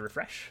anymore. I have to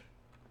refresh.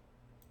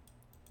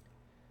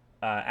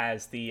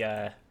 As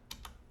the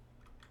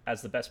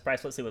best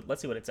price, let's see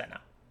what it's at now.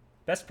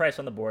 Best price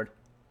on the board,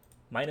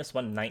 minus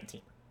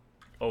 119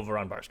 over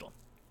on Barstool.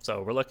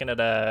 So we're looking at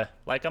a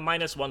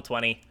minus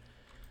 120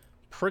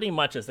 pretty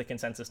much is the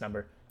consensus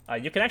number.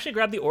 You can actually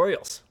grab the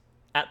Orioles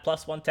at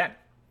plus 110.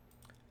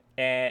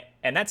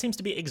 And that seems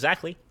to be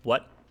exactly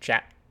what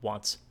chat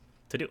wants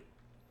to do.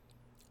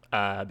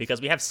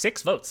 Because we have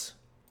 6 votes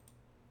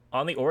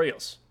on the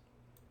Orioles.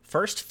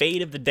 First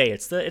fade of the day.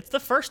 It's the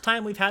first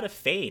time we've had a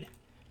fade,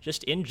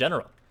 just in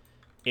general,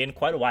 in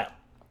quite a while.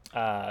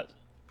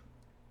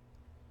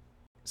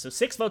 So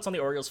 6 votes on the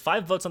Orioles,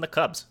 5 votes on the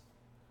Cubs,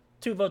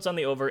 2 votes on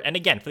the over, and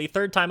again, for the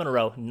 3rd time in a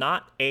row,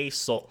 not a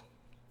soul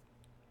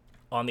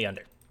on the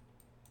under.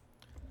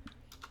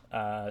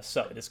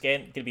 So this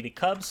game going to be the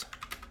Cubs.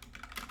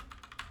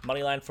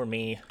 Money line for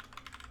me.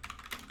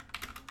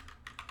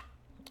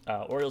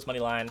 Orioles money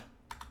line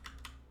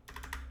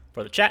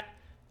for the chat.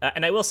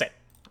 And I will say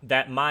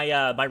that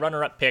my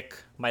runner-up pick,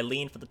 my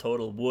lean for the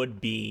total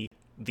would be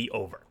the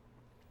over.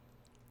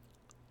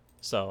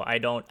 So I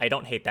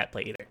don't hate that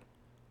play either.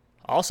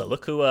 Also,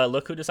 look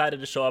who decided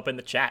to show up in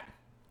the chat.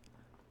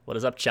 What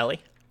is up,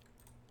 Chelly?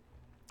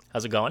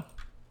 How's it going?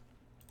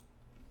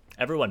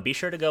 Everyone, be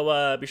sure to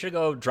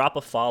go drop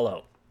a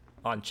follow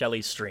on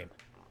Chelly's stream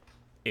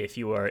if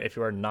you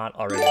are not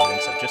already doing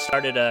so.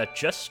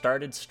 Just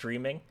started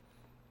streaming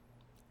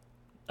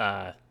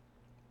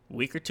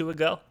week or 2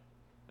 ago.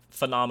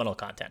 Phenomenal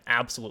content,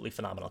 absolutely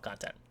phenomenal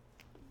content.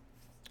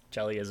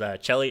 Chelly is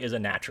a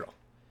natural.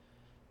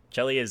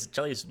 Chelly is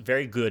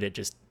very good at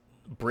just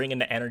bringing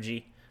the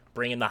energy,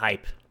 bringing the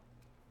hype.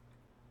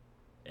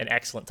 An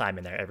excellent time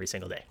in there every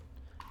single day.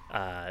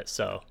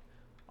 So,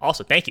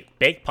 also thank you,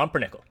 Baked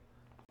Pumpernickel,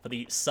 for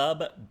the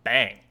sub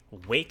bang.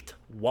 Waked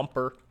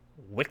Wumper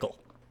Wickle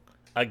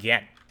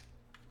again.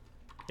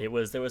 There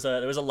was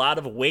a lot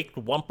of waked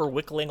Wumper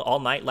Wickling all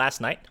night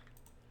last night,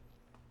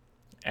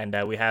 and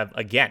we have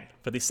again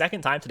for the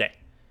 2nd time today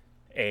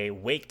a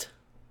waked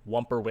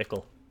Wumper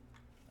Wickle.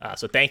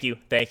 So thank you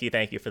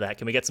for that.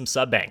 Can we get some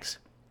sub bangs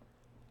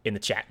in the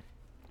chat?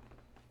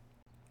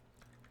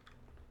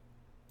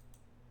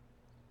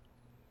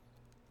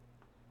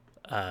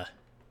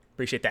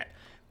 Appreciate that.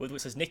 What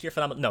says Nick, you're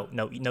phenomenal.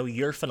 No,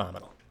 you're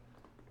phenomenal.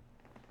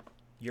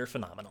 You're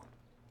phenomenal.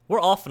 We're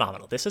all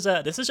phenomenal. This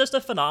is just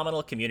a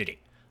phenomenal community.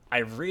 I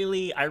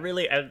really,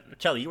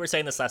 Chelly, you were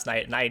saying this last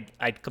night, and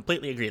I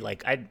completely agree.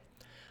 Like I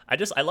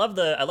love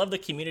the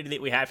community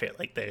that we have here.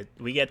 Like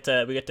we get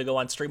to go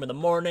on stream in the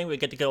morning, we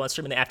get to go on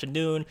stream in the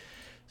afternoon,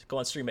 go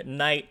on stream at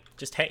night,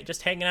 just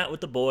hanging out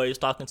with the boys,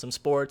 talking some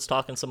sports,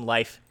 talking some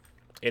life.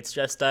 It's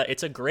just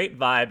it's a great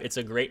vibe. It's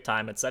a great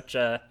time. It's such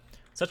a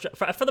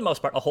for the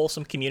most part a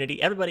wholesome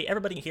community.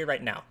 Everybody here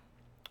right now,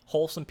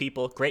 wholesome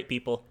people, great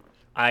people.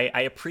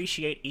 I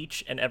appreciate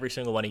each and every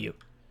single one of you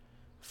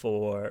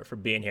for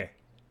being here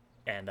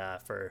and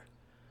for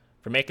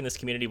making this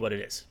community what it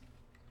is.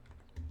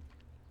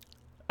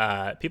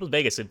 People's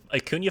Vegas,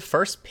 Acuna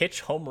first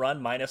pitch home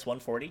run minus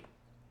 140.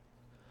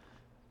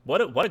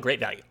 What a great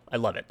value. I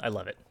love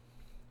it.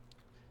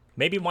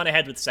 Maybe one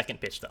ahead with the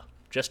second pitch though,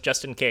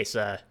 just in case.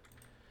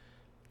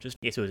 Just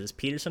in case it was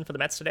Peterson for the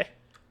Mets today.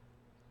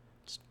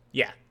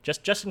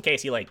 Just in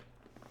case he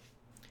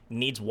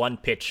needs one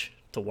pitch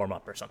to warm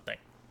up or something.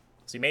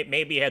 So you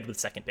may be ahead with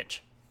second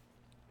pitch.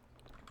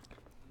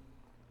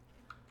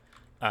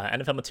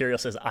 NFL Material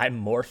says, I'm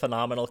more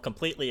phenomenal.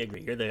 Completely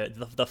agree. You're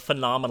the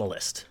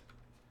phenomenalist.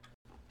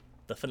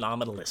 The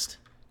phenomenalist.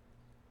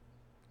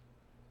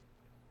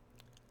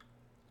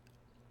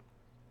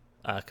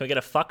 Can we get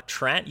a fuck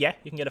Trent? Yeah,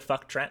 you can get a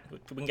fuck Trent. We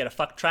can get a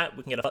fuck Trent.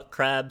 We can get a fuck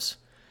Krabs.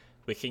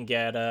 We can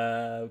get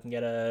a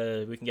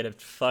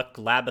fuck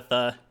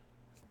Labatha.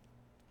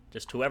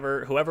 Just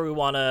whoever we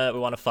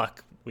wanna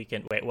fuck. We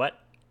can wait. What?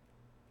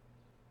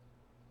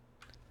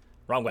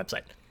 Wrong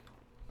website.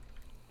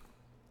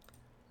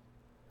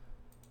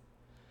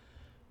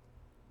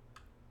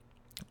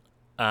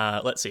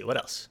 Let's see what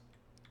else.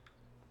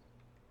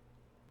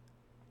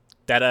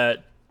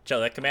 Joe,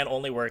 that command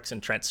only works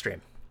in Trent's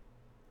stream.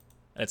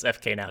 And it's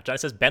FK now. John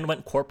says Ben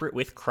went corporate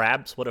with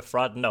Krabs. What a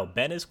fraud. No,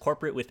 Ben is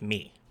corporate with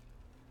me.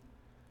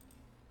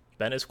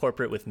 Ben is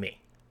corporate with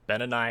me.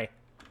 Ben and I,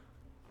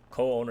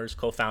 co-owners,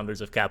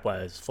 co-founders of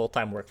Capwise,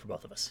 full-time work for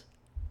both of us.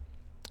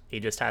 He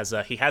just has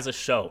a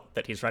show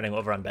that he's running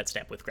over on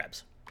Betstamp with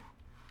Krabs.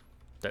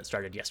 That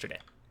started yesterday.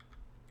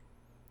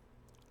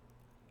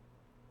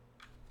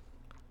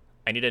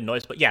 I need a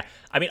noise, but yeah,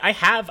 I mean, I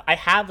have a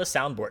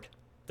soundboard.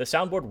 The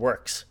soundboard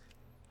works.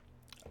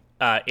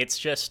 It's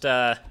just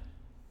I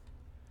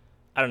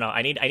don't know.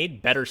 I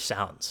need better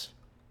sounds.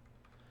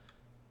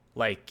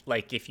 Like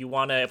if we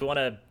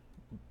wanna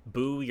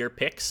boo your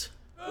picks.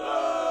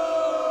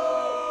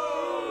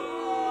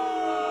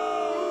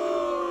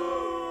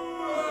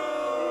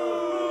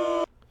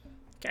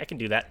 Okay, I can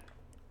do that.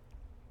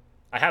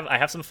 I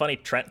have some funny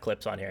Trent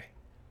clips on here.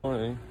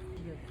 Morning.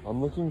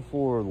 I'm looking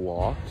for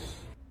locks.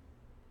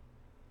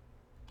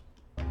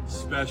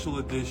 Special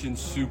edition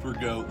Super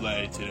Goat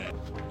lay today.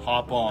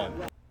 Hop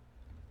on.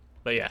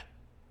 But yeah,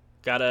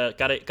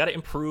 gotta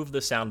improve the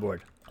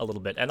soundboard a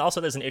little bit. And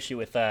also, there's an issue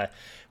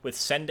with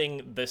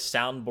sending the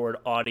soundboard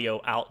audio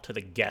out to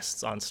the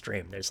guests on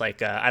stream. There's I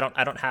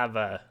don't have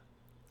a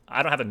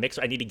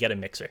mixer. I need to get a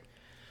mixer,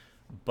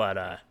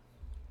 but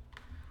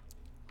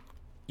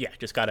Yeah,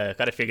 just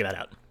gotta figure that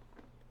out.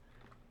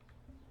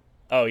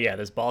 Oh yeah,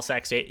 there's ball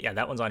sack state. Yeah,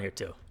 that one's on here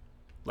too.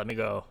 Let me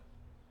go.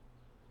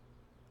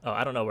 Oh,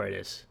 I don't know where it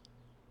is.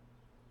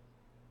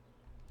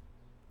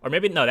 Or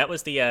maybe no, that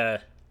was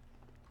the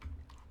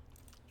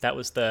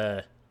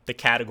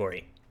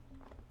category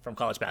from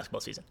college basketball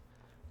season.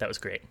 That was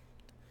great.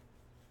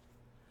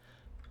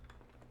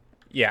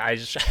 Yeah, I'm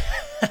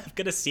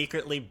gonna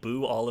secretly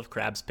boo all of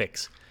Crab's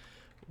picks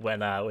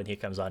when he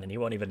comes on, and he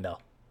won't even know.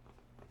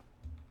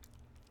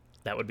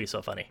 That would be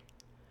so funny.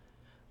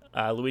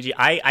 Luigi,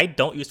 I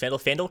don't use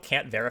FanDuel. FanDuel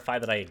can't verify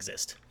that I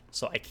exist,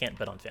 so I can't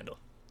bet on FanDuel.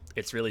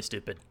 It's really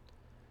stupid.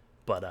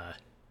 But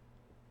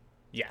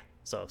yeah,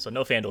 so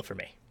no FanDuel for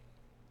me.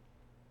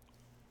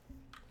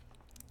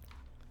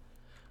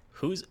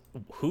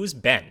 Who's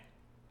Ben?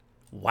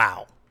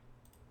 Wow.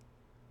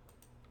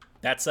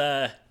 That's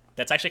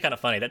actually kind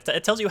of funny.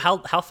 It tells you how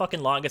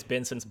fucking long it's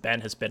been since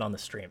Ben has been on the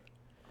stream.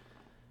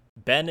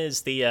 Ben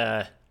is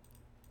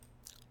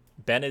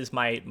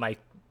my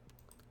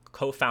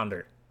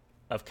co-founder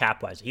of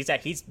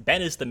Capwise.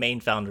 Ben is the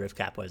main founder of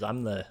Capwise.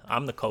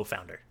 I'm the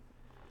co-founder.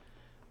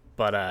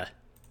 But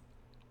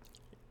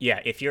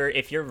yeah, if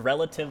you're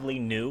relatively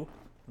new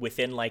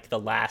within like the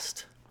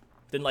last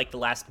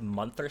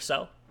month or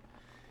so,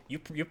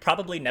 you've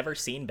probably never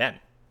seen Ben.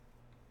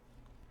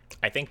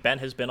 I think Ben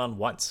has been on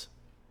once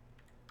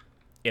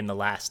in the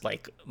last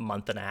like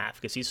month and a half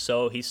because he's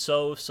so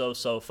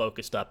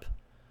focused up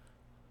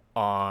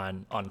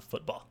on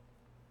football.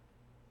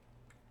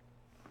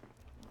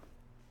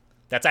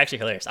 That's actually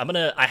hilarious.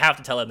 I have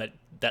to tell him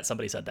that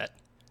somebody said that.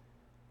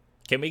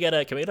 Can we get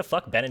a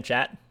fuck Ben in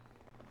chat?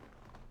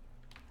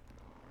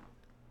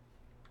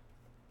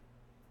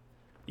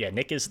 Yeah,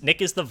 Nick is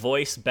the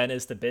voice, Ben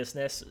is the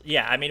business.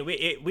 Yeah, I mean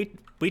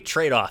we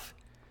trade off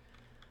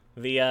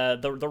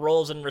the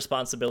roles and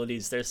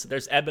responsibilities.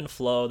 There's ebb and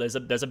flow. There's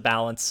a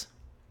balance.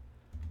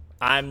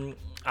 I'm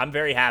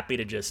very happy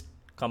to just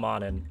come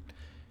on and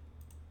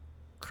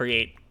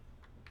create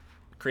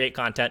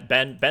content.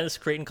 Ben is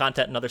creating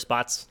content in other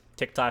spots,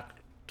 TikTok,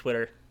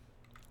 Twitter,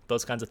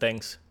 those kinds of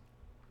things.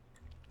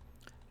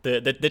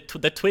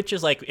 The Twitch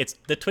is like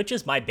the Twitch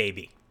is my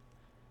baby,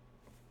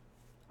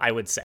 I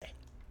would say.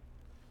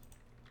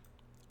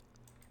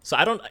 So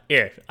I'm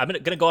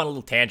gonna go on a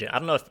little tangent. I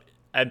don't know if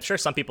I'm sure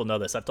some people know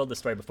this. I've told this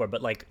story before,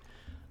 but like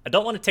I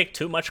don't want to take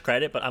too much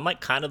credit, but I'm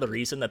like kind of the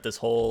reason that this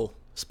whole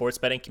sports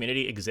betting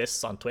community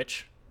exists on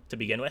Twitch to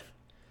begin with.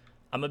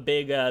 I'm a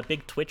big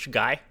Twitch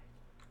guy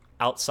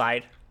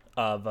outside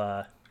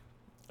of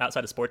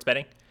sports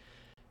betting.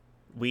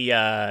 We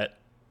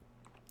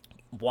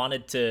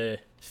wanted to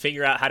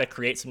figure out how to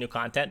create some new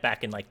content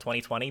back in like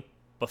 2020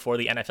 before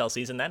the NFL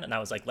season then, and I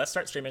was like, let's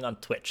start streaming on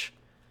Twitch.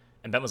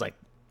 And Ben was like,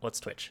 what's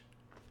Twitch?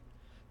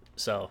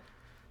 So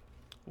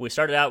we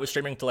started out with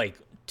streaming to like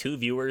 2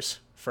 viewers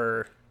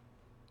for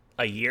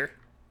a year.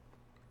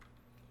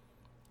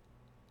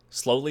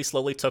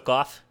 Slowly took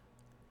off.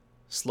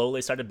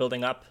 Slowly started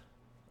building up.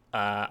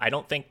 I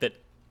don't think that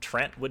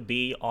Trent would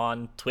be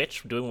on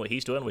Twitch doing what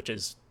he's doing, which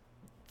is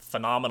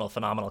phenomenal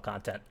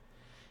content,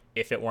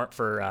 if it weren't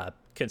for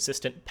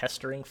consistent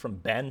pestering from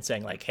Ben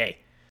saying like, hey,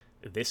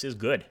 this is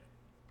good.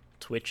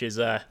 Twitch is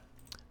the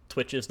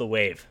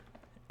wave.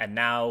 And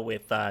now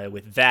with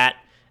that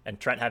and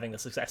Trent having the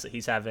success that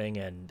he's having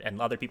and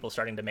other people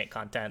starting to make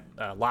content,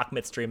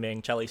 Lockmith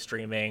streaming, Chelly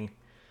streaming,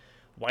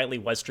 Wiley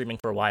was streaming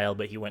for a while,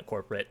 but he went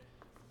corporate.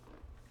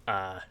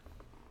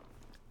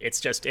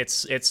 It's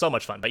so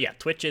much fun. But yeah,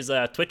 Twitch is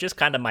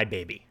kind of my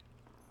baby.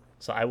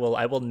 So I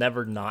will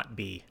never not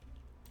be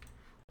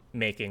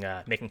making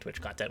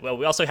Twitch content. Well,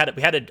 we also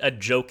had a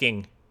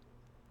joking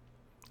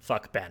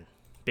fuck Ben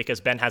because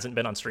Ben hasn't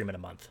been on stream in a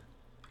month.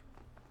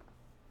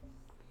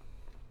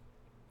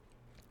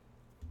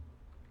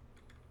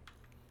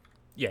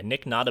 Yeah,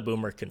 Nick not a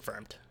boomer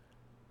confirmed.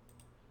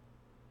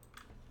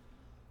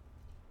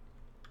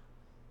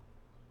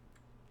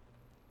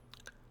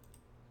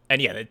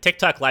 And yeah, the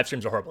TikTok live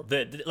streams are horrible.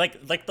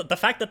 The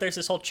fact that there's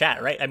this whole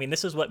chat, right? I mean,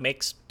 this is what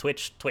makes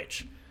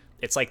Twitch.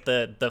 It's like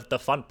the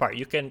fun part.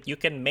 You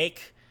can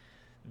make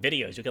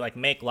videos. You can like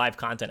make live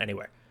content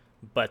anywhere,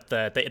 but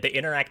the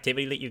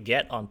interactivity that you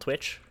get on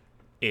Twitch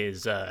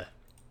is, I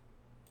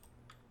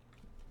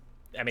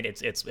mean,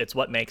 it's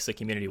what makes the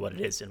community what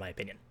it is, in my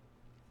opinion.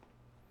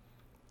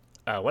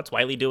 What's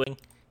Wiley doing?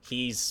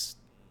 He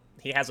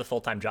has a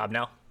full-time job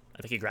now.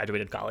 I think he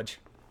graduated college,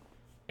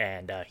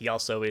 and he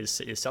also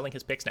is selling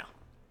his picks now.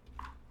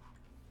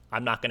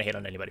 I'm not gonna hate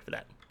on anybody for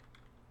that.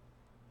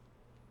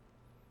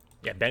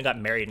 Yeah, Ben got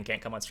married and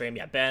can't come on stream.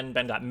 Yeah, Ben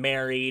got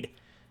married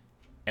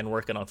and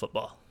working on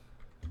football.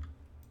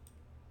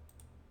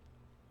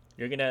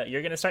 You're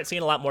gonna start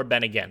seeing a lot more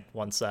Ben again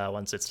once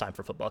it's time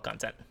for football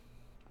content.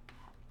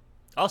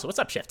 Also, what's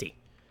up, Shefty?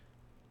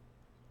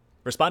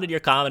 Responded to your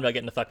comment about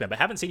getting the fuck man, but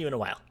haven't seen you in a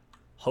while.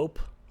 Hope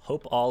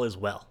all is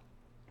well.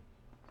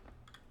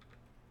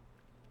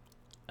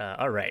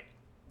 All right,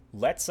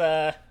 let's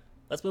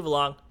move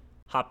along.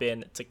 Hop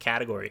in to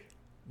category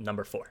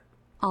number 4.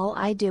 All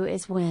I do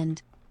is win.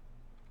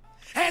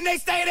 And they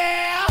stay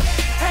there.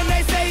 And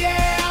they say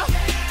yeah,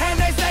 and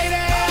they say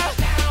that.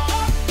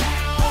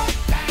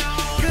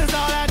 'Cause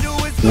all I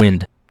do is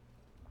Wind.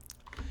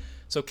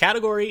 So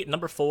category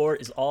number 4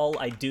 is all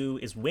I do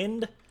is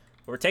wind.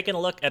 We're taking a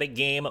look at a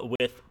game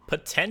with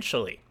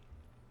potentially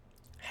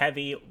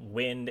heavy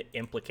wind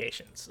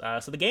implications.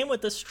 So the game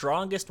with the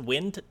strongest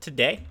wind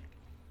today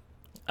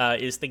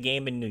is the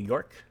game in New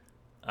York.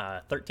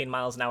 13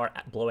 miles an hour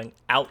blowing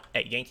out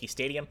at Yankee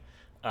Stadium.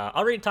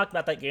 Already talked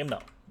about that game,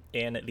 though,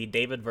 in the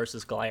David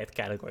versus Goliath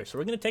category. So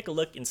we're going to take a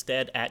look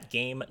instead at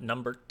game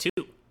number 2,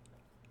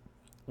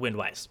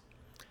 wind-wise.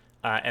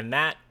 And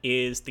that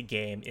is the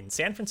game in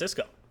San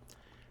Francisco,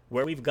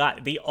 where we've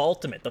got the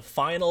ultimate, the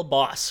final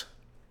boss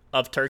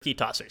of turkey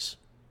tossers,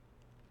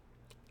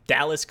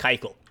 Dallas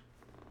Keuchel,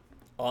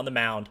 on the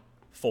mound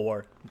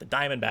for the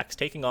Diamondbacks,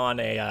 taking on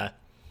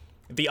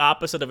the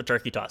opposite of a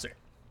turkey tosser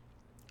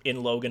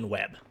in Logan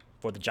Webb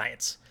for the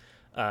Giants.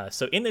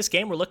 So in this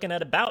game, we're looking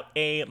at about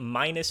a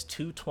minus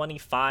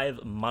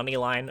 225 money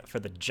line for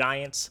the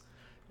Giants,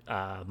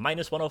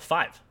 minus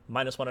 105,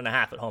 minus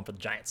 1.5 at home for the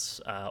Giants.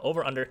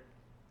 Over under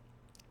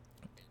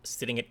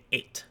sitting at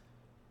 8.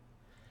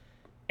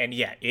 And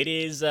yeah, it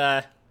is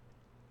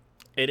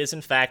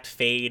in fact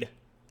fade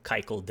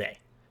Keuchel day.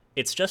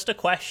 It's just a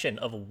question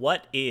of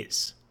what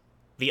is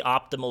the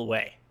optimal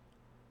way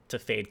to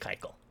fade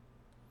Keuchel.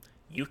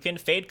 You can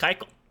fade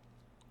Keuchel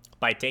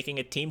by taking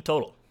a team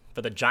total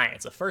for the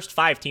Giants, a first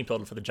 5 team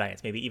total for the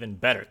Giants, maybe even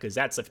better, because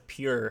that's a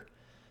pure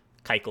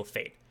Keuchel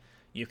fade.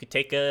 You could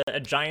take a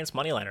Giants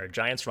money line or a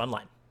Giants run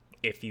line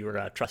if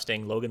you're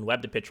trusting Logan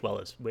Webb to pitch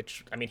well,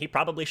 which, I mean, he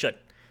probably should.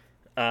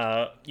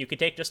 You could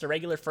take just a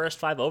regular first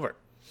 5 over.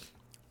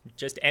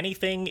 Just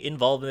anything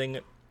involving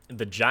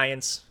the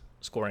Giants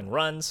scoring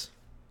runs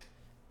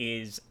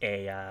is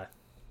a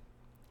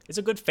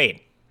good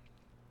fade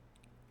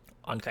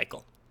on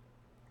Keuchel.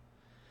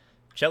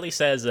 Shelly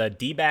says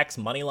D-backs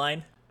money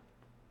line.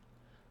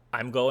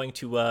 I'm going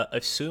to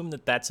assume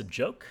that that's a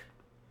joke.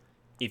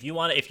 If you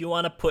want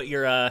to put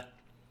your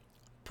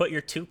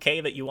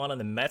 2K that you want on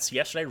the Mets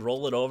yesterday,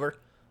 roll it over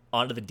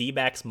onto the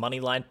D-backs money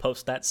line.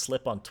 Post that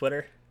slip on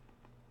Twitter.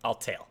 I'll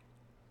tail.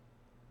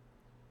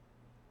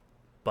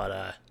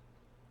 But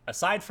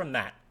aside from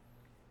that,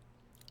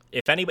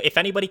 if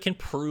anybody can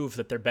prove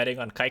that they're betting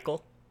on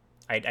Keuchel,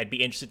 I'd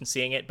be interested in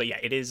seeing it. But yeah,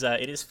 it is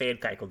fade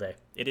Keuchel day.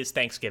 It is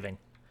Thanksgiving.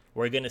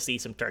 We're gonna see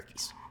some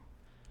turkeys.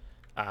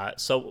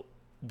 So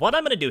what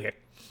I'm gonna do here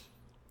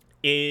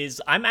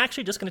is I'm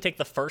actually just gonna take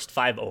the first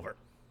 5 over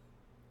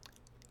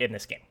in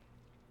this game.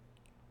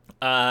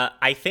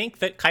 I think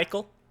that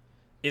Keuchel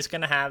is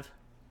gonna have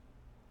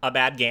a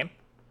bad game.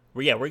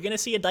 We're going to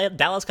see a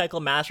Dallas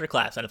Keuchel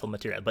masterclass NFL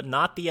material, but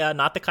not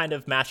the kind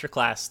of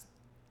masterclass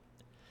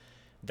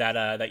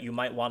that you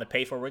might want to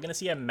pay for. We're going to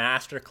see a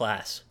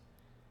masterclass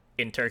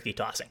in turkey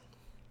tossing.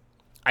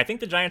 I think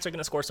the Giants are going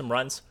to score some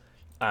runs.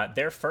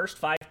 Their first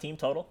 5 team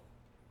total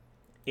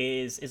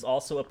is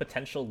also a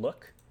potential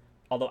look,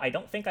 although I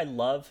don't think I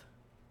love.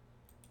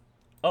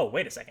 Oh,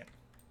 wait a second.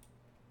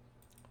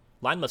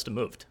 Line must have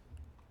moved.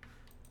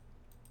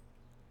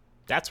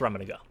 That's where I'm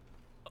going to go.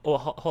 Oh,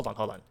 hold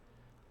on.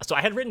 So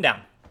I had written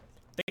down,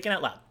 thinking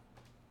out loud,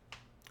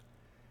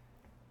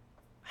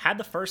 had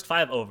the first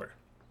 5 over,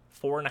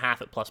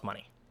 4.5 at plus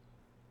money.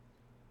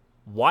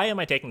 Why am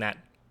I taking that,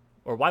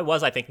 or why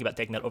was I thinking about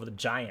taking that over the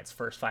Giants'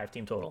 first 5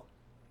 team total,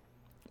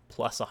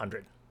 plus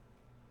 100,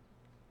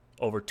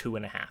 over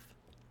 2.5?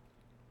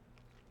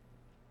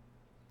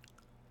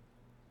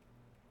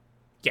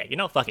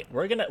 Yeah, fuck it.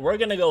 We're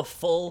gonna go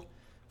full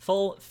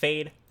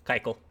fade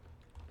Keuchel.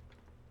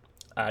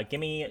 Give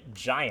me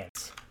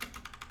Giants.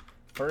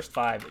 First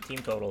 5 team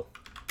total,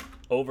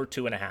 over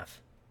 2.5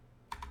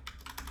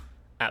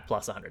 at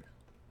plus 100.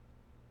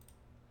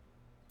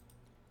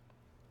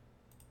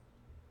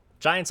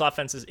 Giants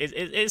offense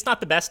is not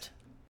the best,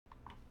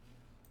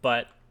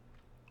 but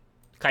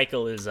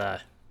Keuchel is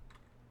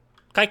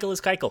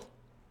Keuchel.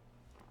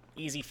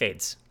 Easy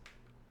fades.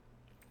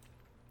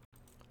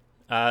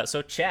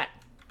 So chat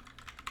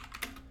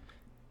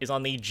is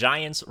on the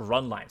Giants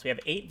run line. So we have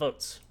 8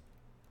 votes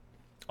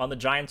on the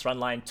Giants run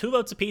line, 2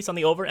 votes apiece on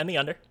the over and the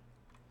under.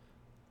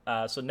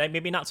 So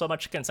maybe not so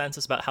much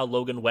consensus about how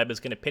Logan Webb is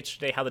going to pitch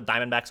today, how the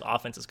Diamondbacks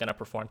offense is going to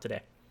perform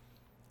today.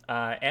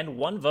 And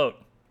 1 vote.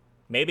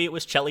 Maybe it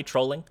was Chelly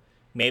trolling.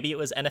 Maybe it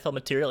was NFL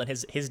material and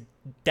his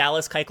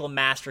Dallas Keuchel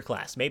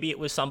masterclass. Maybe it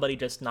was somebody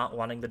just not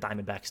wanting the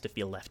Diamondbacks to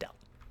feel left out.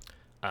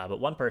 But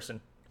 1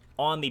 person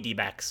on the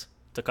D-backs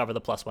to cover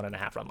the plus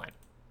 1.5 run line.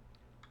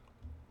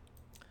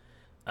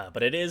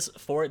 But it is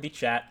for the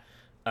chat,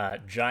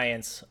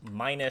 Giants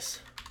minus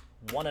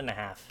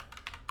 1.5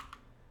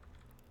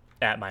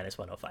 at minus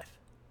 105.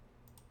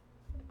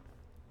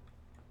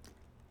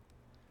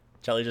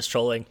 Jelly just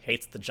trolling,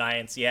 hates the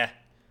Giants. Yeah,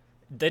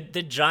 the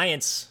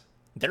Giants,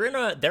 they're in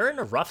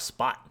a rough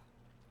spot.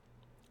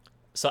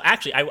 So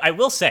actually, I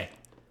will say,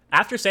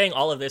 after saying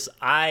all of this,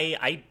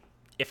 I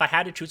if I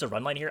had to choose a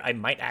run line here, I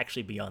might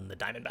actually be on the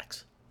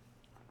Diamondbacks.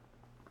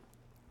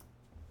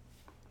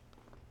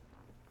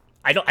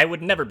 I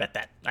would never bet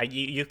that.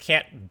 You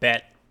can't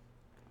bet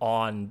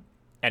on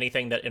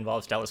anything that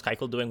involves Dallas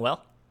Keuchel doing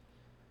well.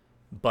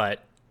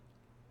 But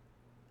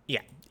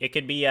yeah, it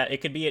could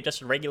be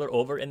just a regular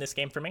over in this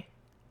game for me,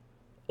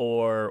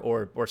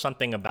 or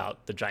something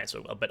about the Giants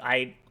doing well. But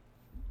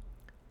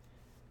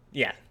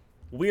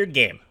weird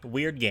game.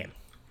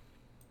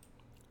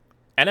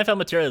 NFL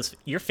materials.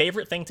 Your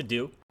favorite thing to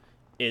do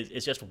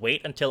is just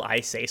wait until I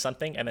say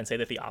something and then say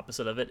that the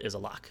opposite of it is a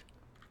lock,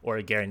 or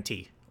a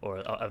guarantee, or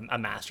a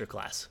master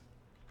class.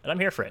 And I'm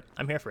here for it.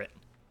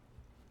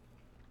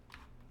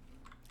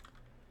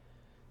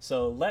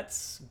 So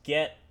let's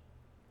get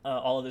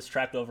all of this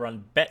tracked over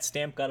on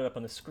BetStamp. Got it up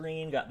on the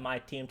screen. Got my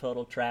team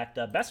total tracked.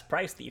 Best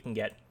price that you can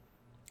get,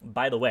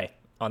 by the way,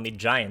 on the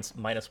Giants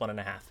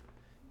 -1.5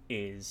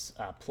 is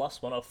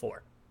plus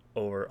 104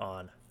 over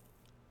on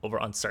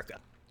Circa.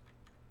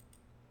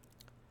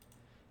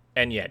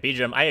 And yeah,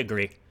 BJM, I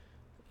agree.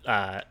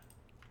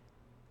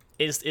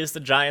 Is the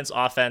Giants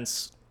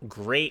offense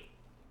great?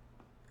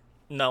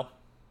 No.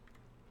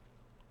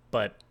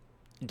 But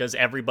does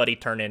everybody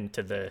turn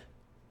into the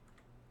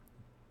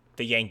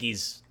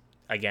Yankees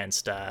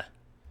against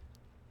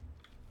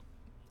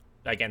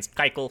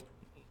Keuchel?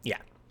 Yeah.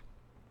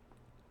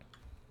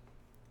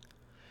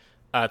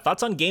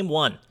 Thoughts on Game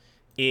 1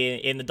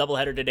 in the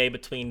doubleheader today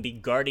between the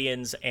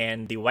Guardians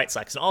and the White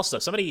Sox? And also,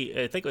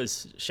 somebody, I think it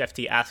was Chef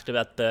T, asked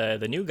about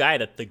the new guy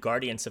that the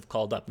Guardians have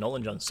called up,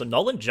 Nolan Jones. So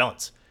Nolan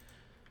Jones,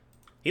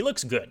 he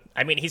looks good.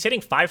 I mean, he's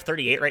hitting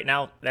 .538 right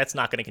now. That's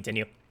not going to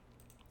continue,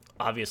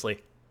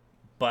 obviously.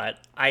 But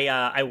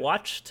I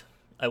watched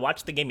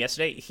the game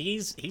yesterday.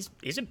 He's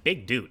a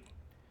big dude.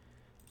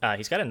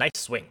 He's got a nice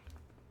swing.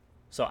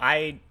 So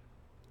I'm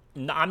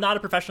not a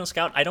professional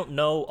scout. I don't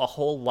know a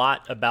whole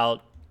lot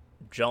about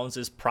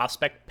Jones's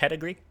prospect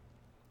pedigree,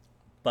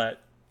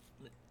 but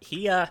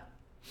he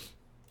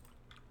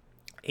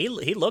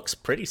looks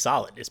pretty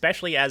solid,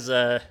 especially as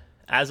a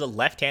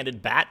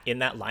left-handed bat in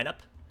that lineup.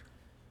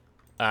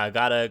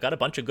 Got a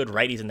bunch of good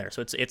righties in there,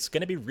 so it's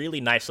going to be really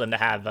nice for them to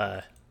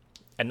have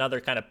another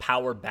kind of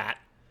power bat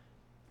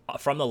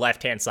from the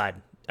left-hand side,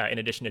 in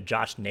addition to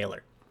Josh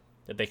Naylor,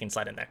 that they can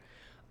slide in there.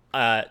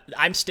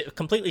 I'm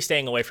completely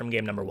staying away from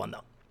game number 1,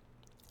 though.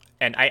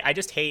 And I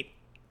just hate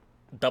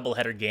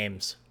doubleheader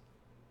games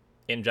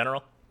in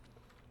general.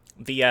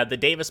 The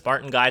Davis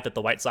Martin guy that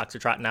the White Sox are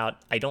trotting out,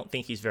 I don't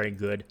think he's very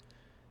good.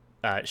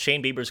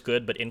 Shane Bieber's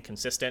good, but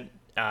inconsistent.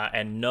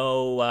 And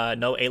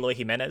no Eloy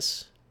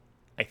Jimenez,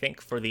 I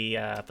think, for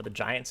the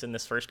Giants in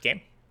this first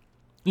game.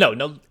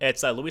 No,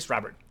 it's Luis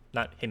Robert,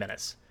 not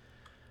Jimenez,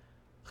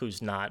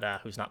 who's not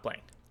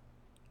playing.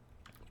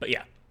 But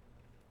yeah,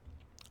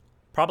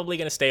 probably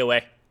gonna stay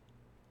away.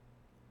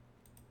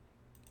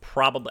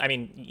 Probably, I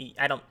mean,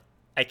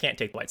 I can't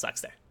take the White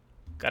Sox there.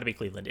 Got to be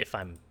Cleveland if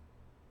I'm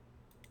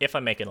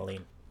making a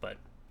lean,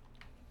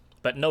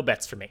 but no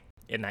bets for me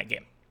in that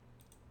game.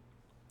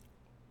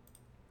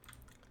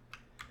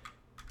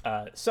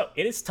 So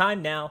it is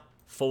time now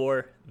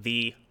for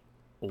the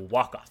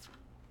walk-off.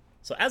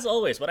 So as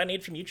always, what I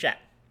need from you, chat,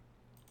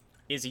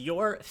 is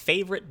your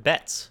favorite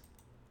bets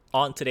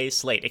on today's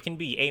slate. It can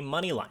be a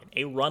money line,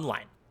 a run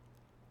line,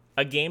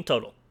 a game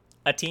total,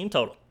 a team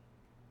total,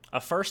 a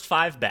first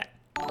 5 bet,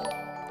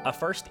 a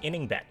first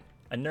inning bet,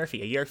 a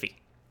nerfy, a yerfy. It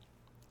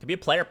could be a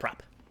player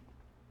prop.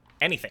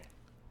 Anything.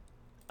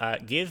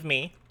 Give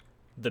me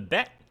the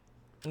bet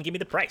and give me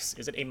the price.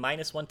 Is it a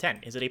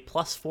 -110? Is it a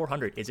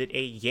 +400? Is it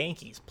a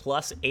Yankees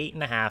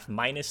 +8.5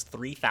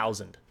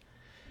 -3,000?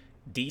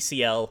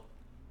 DCL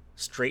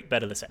straight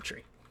bet of the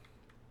century.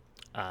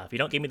 If you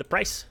don't give me the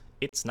price,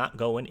 it's not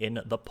going in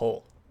the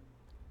poll.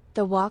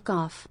 The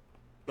walk-off.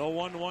 The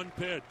 1-1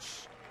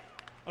 pitch.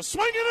 A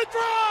swing and a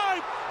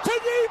drive to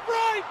deep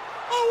right.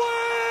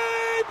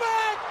 Away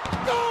back.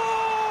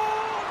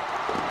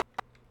 Gone.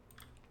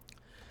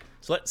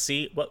 So let's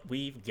see what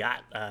we've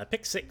got.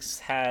 Pick 6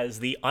 has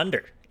the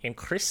under in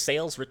Chris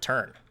Sale's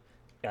return.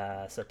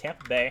 So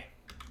Tampa Bay,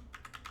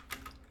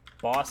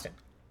 Boston,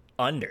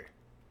 under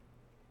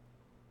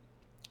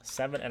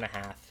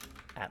 7.5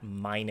 at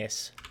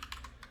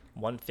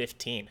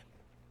 -115.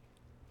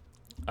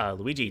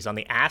 Luigi's on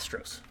the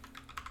Astros.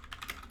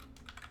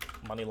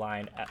 Money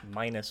line at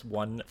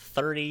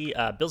 -130.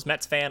 Bills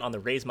Mets fan on the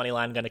Rays money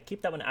line. Going to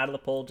keep that one out of the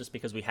poll just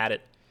because we had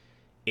it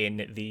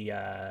in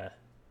the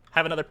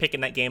have another pick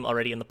in that game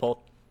already in the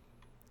poll.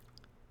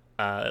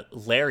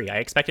 Larry, I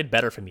expected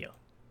better from you.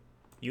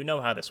 You know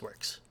how this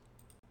works.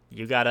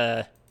 You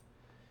gotta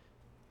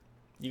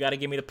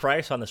give me the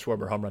price on the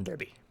Schwarber home run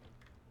derby.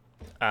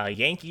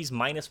 Yankees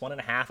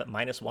 -1.5 at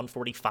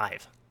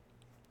 -145.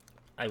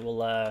 I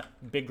will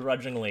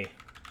begrudgingly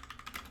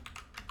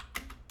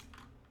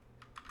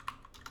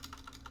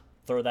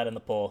throw that in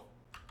the poll.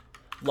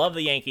 Love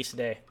the Yankees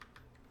today.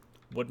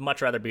 Would much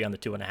rather be on the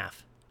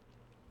 2.5.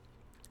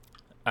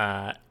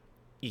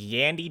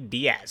 Yandy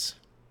Diaz.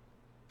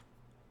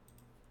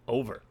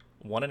 Over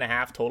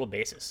 1.5 total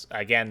bases.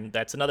 Again,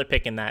 that's another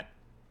pick in that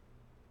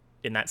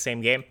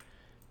same game.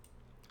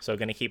 So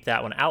gonna keep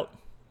that one out.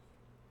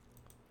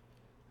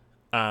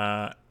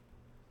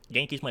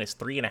 Yankees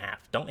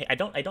 -3.5. I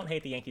don't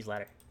hate the Yankees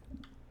ladder.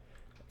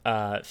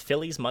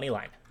 Phillies money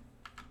line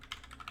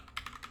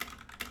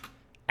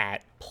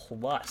at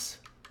plus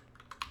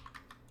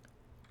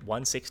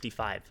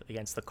 165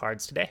 against the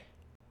Cards today.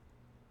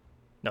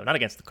 No, not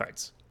against the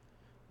Cards.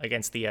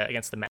 Against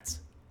the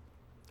Mets.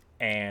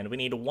 And we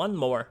need one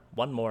more.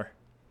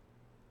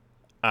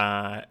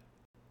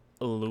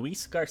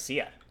 Luis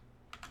Garcia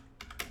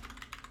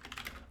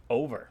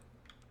over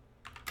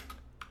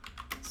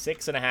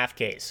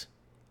 6.5 Ks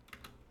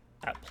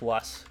at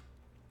plus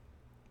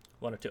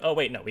 1 or 2. Oh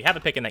wait, no, we have a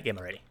pick in that game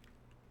already.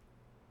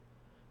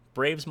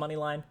 Braves money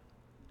line.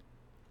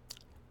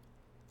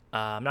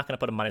 I'm not gonna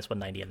put a minus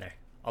 190 in there,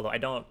 although I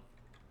don't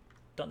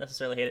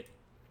necessarily hate it.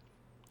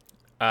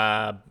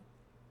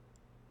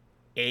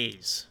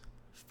 A's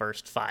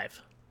first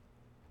 5.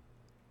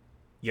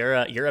 You're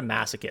a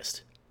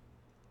masochist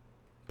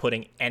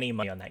putting any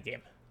money on that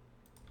game.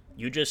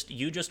 You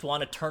just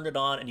want to turn it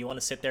on and you want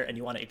to sit there and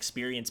you want to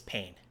experience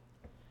pain.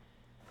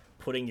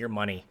 Putting your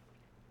money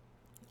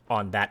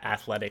on that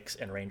Athletics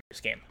and Rangers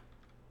game.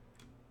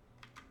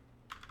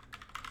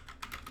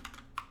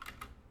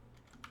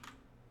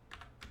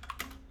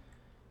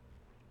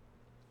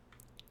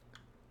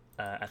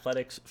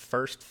 Athletics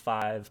first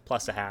 5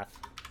 plus a half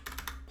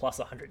plus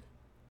 100.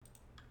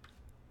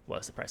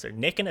 What's the price there?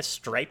 Nick in a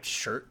striped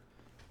shirt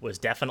was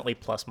definitely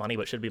plus money,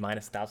 but should be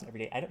minus 1,000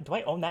 every day. Do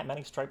I own that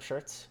many striped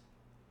shirts?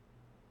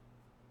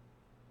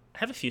 I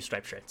have a few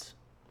striped shirts.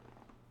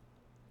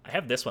 I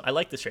have this one. I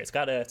like this shirt. It's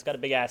got a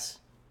big ass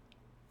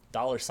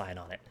dollar sign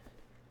on it.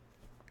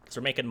 Because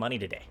we're making money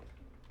today.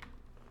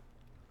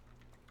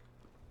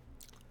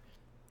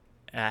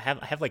 I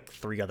have like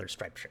 3 other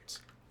striped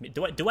shirts.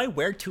 Do I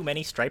wear too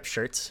many striped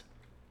shirts?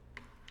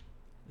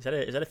 Is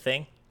that a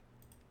thing?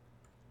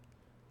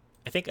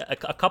 I think a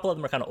couple of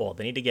them are kind of old.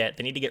 They need to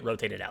get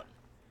rotated out.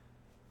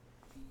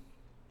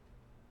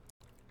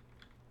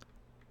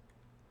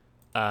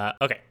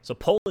 Okay, so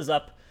poll is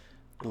up.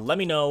 Let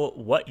me know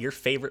what your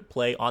favorite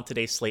play on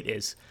today's slate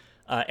is.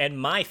 And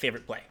my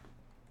favorite play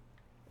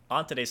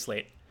on today's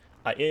slate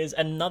is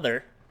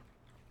another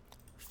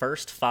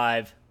first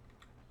 5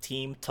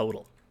 team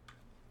total.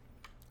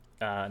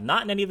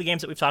 Not in any of the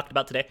games that we've talked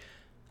about today,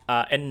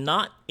 and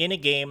not in a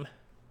game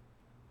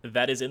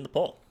that is in the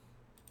poll.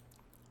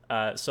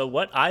 So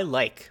what I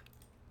like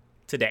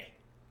today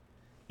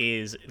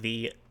is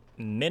the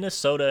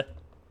Minnesota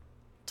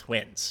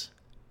Twins.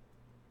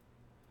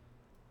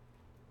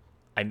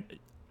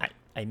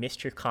 I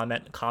missed your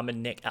comment,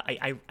 Nick.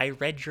 I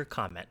read your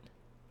comment.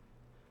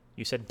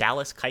 You said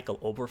Dallas Keuchel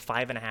over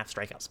 5.5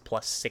 strikeouts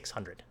plus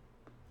 600.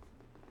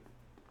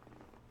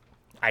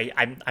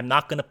 I'm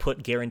not gonna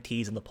put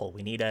guarantees in the poll.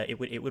 We need it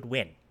would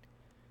win.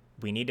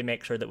 We need to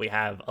make sure that we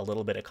have a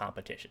little bit of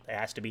competition. There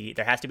has to be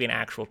an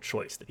actual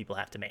choice that people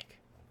have to make.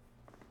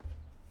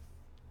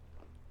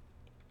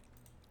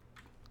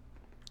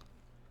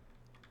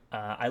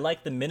 I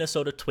like the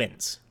Minnesota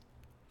Twins.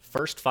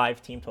 First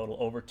 5 team total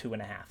over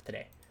 2.5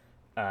 today.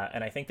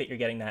 And I think that you're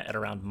getting that at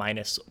around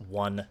minus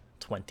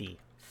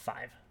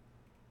 125.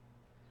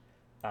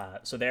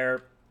 So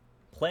they're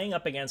playing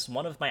up against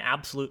one of my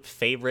absolute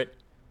favorite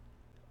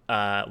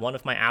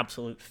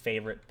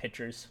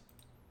pitchers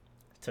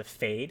to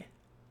fade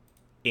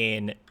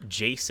in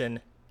Jason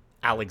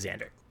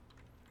Alexander.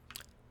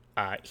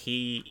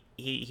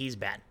 He's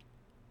bad.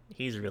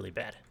 He's really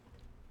bad.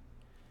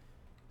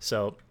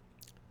 So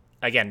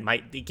again,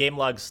 the game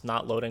log's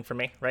not loading for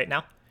me right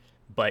now,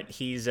 but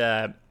he's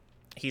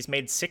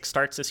made 6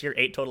 starts this year,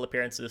 8 total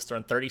appearances,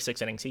 thrown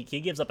 36 innings. He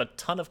gives up a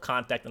ton of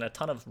contact and a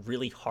ton of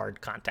really hard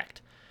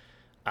contact.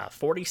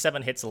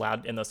 47 hits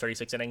allowed in those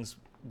 36 innings.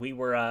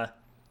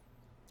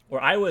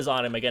 I was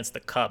on him against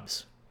the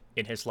Cubs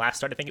in his last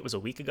start. I think it was a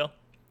week ago.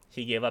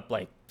 He gave up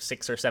like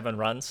 6 or 7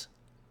 runs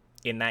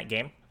in that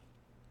game.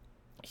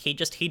 He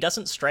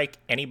doesn't strike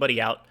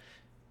anybody out.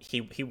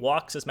 He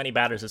walks as many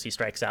batters as he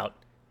strikes out.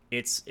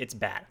 It's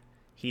bad.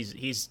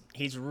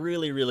 He's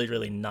really, really,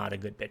 really not a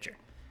good pitcher.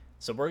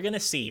 So we're going to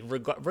see,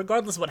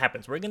 regardless of what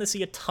happens, we're going to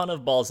see a ton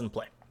of balls in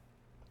play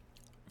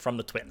from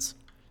the Twins.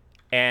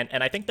 And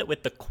I think that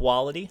with the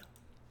quality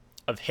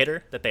of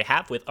hitter that they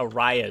have with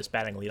Arias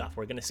batting leadoff,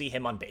 we're going to see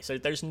him on base.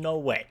 There's no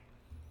way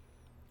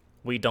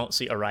we don't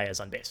see Arias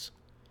on base.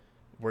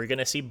 We're going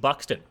to see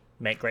Buxton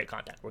make great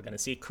contact. We're going to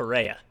see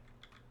Correa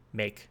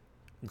make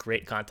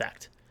great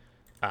contact.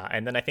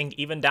 And then I think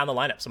even down the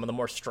lineup, some of the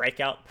more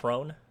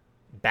strikeout-prone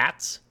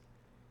bats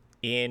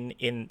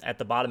at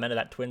the bottom end of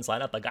that Twins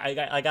lineup, like I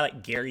got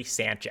like Gary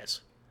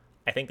Sanchez.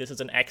 I think this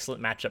is an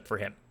excellent matchup for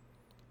him.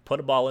 Put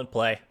a ball in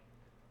play,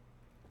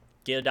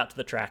 get it out to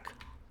the track.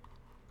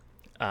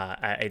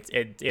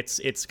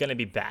 It's going to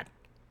be bad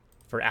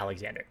for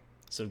Alexander.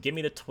 So give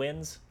me the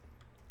Twins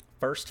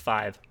first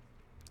 5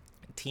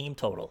 team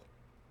total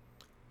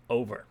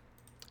over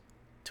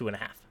 2.5.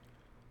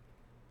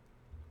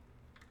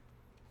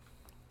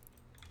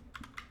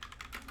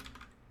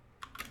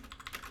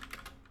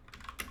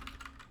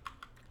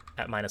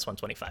 At minus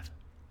 125.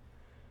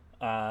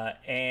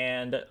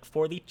 And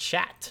for the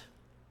chat,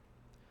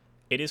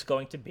 it is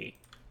going to be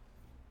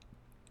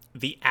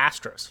the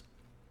Astros.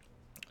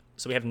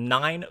 So we have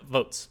 9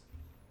 votes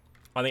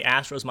on the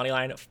Astros money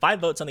line, 5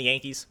 votes on the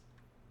Yankees.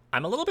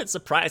 I'm a little bit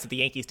surprised that the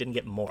Yankees didn't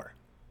get more.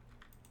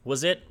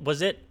 Was it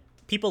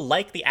people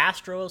like the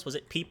Astros? Was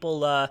it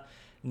people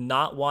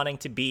not wanting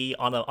to be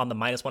on the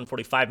minus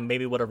 145 and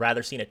maybe would have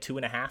rather seen a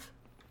 2.5?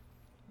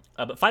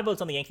 But 5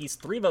 votes on the Yankees,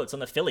 3 votes on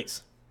the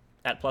Phillies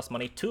at plus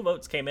money. 2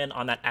 votes came in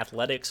on that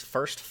Athletics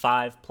first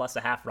 5 plus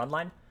a half run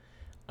line,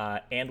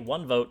 and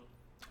 1 vote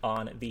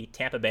on the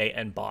Tampa Bay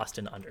and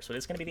Boston under. So it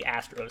is going to be the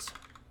Astros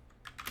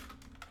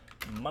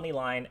money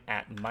line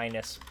at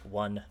minus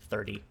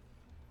 130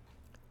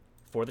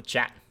 for the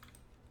chat.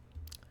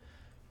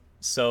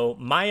 So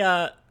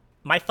my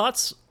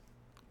thoughts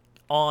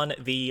on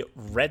the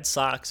Red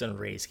Sox and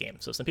Rays game.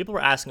 So some people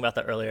were asking about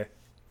that earlier,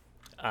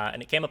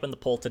 and it came up in the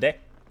poll today.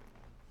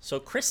 So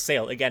Chris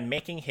Sale, again,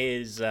 making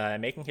his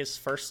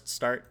first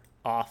start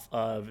off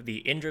of the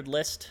injured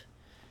list.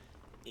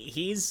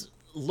 He's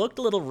looked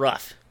a little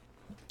rough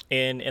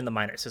in the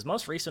minors. His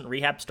most recent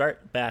rehab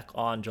start back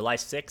on July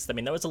 6th. I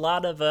mean, there was a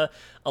lot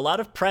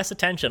of press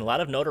attention, a lot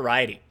of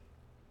notoriety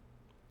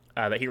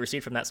that he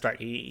received from that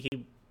start. He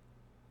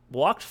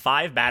walked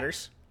 5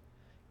 batters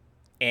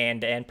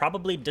and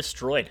probably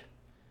destroyed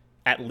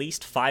at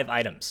least 5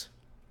 items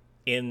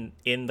in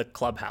the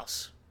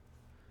clubhouse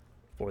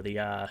for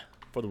the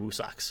Woo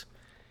Sox.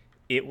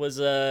 It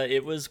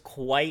was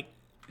quite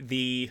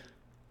the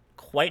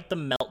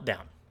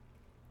meltdown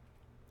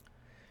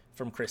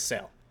from Chris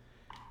Sale.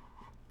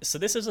 So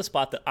this is a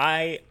spot that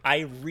I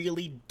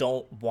really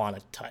don't want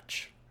to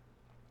touch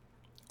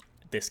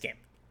this game,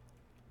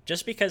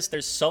 just because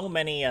there's so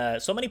many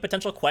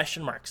potential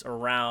question marks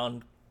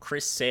around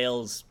Chris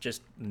Sale's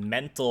just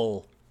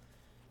mental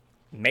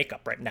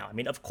makeup right now. I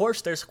mean, of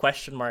course, there's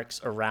question marks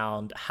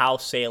around how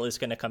Sale is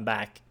going to come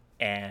back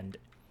and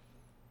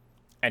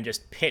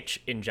just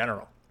pitch in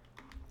general.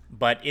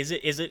 But is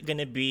it going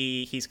to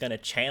be he's going to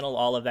channel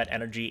all of that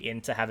energy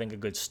into having a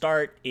good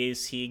start?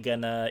 Is he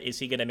gonna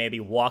maybe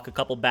walk a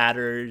couple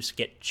batters,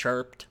 get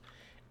chirped,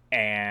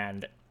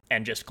 and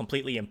just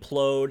completely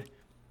implode?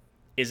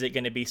 Is it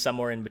going to be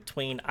somewhere in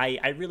between?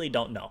 I really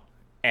don't know.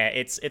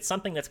 It's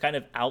something that's kind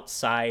of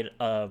outside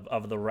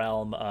of the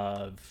realm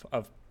of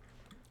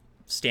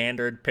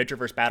standard pitcher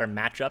versus batter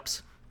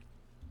matchups.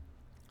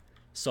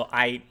 So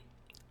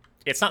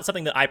it's not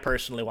something that I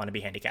personally want to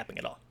be handicapping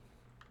at all.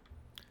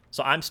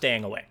 So I'm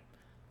staying away.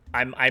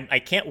 I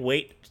can't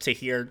wait to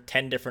hear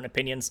 10 different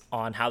opinions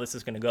on how this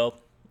is going to go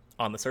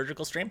on the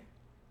surgical stream.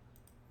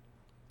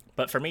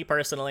 But for me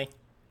personally,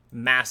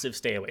 massive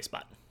stay away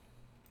spot.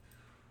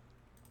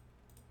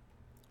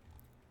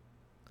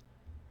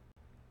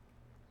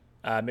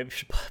 Maybe we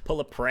should pull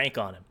a prank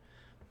on him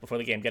before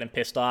the game, get him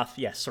pissed off.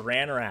 Yeah,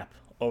 saran wrap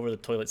over the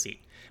toilet seat.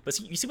 But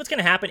you see what's going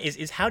to happen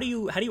is how do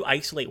you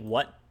isolate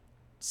what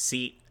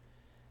seat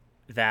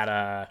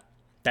that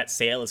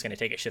Sale is going to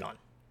take a shit on?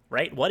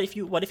 Right? What if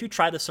you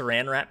try the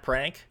saran wrap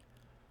prank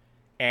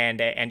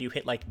and you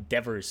hit like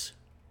Devers'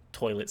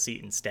 toilet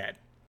seat instead?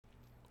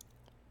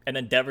 And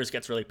then Devers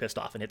gets really pissed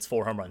off and hits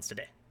 4 home runs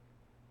today.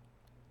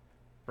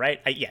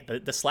 Right?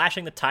 The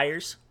slashing the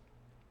tires.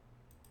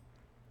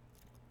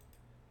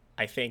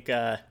 I think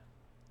that's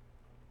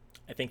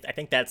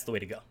the way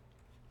to go.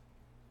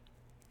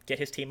 Get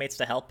his teammates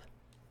to help.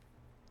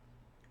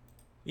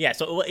 Yeah,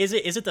 so is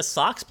it the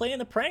Sox playing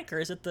the prank or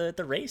is it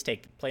the Rays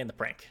playing the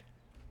prank?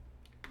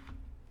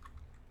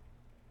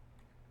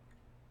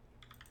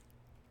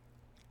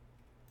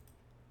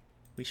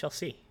 We shall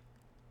see.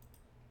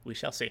 We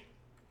shall see.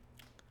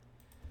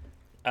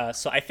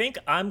 So I think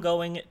I'm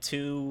going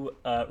to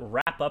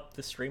wrap up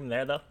the stream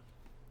there, though.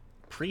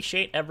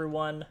 Appreciate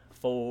everyone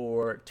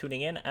for tuning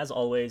in. As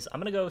always,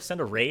 I'm gonna go send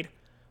a raid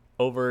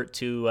over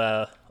to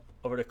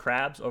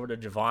Krabs, over to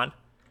Javon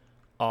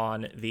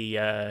on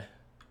the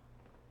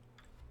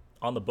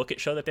Book It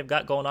show that they've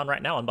got going on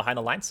right now on Behind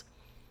the Lines.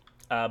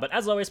 But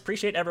as always,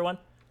 appreciate everyone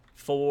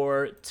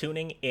for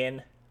tuning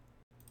in.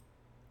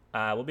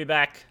 We'll be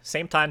back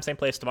same time, same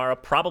place tomorrow.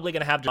 Probably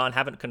going to have John.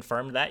 Haven't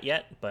confirmed that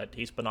yet, but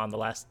he's been on the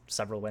last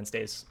several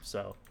Wednesdays,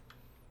 so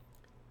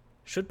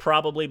should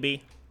probably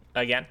be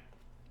again.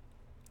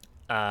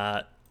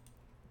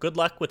 Good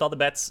luck with all the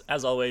bets,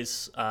 as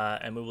always,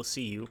 and we will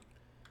see you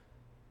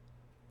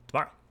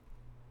tomorrow.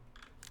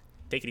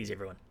 Take it easy,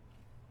 everyone.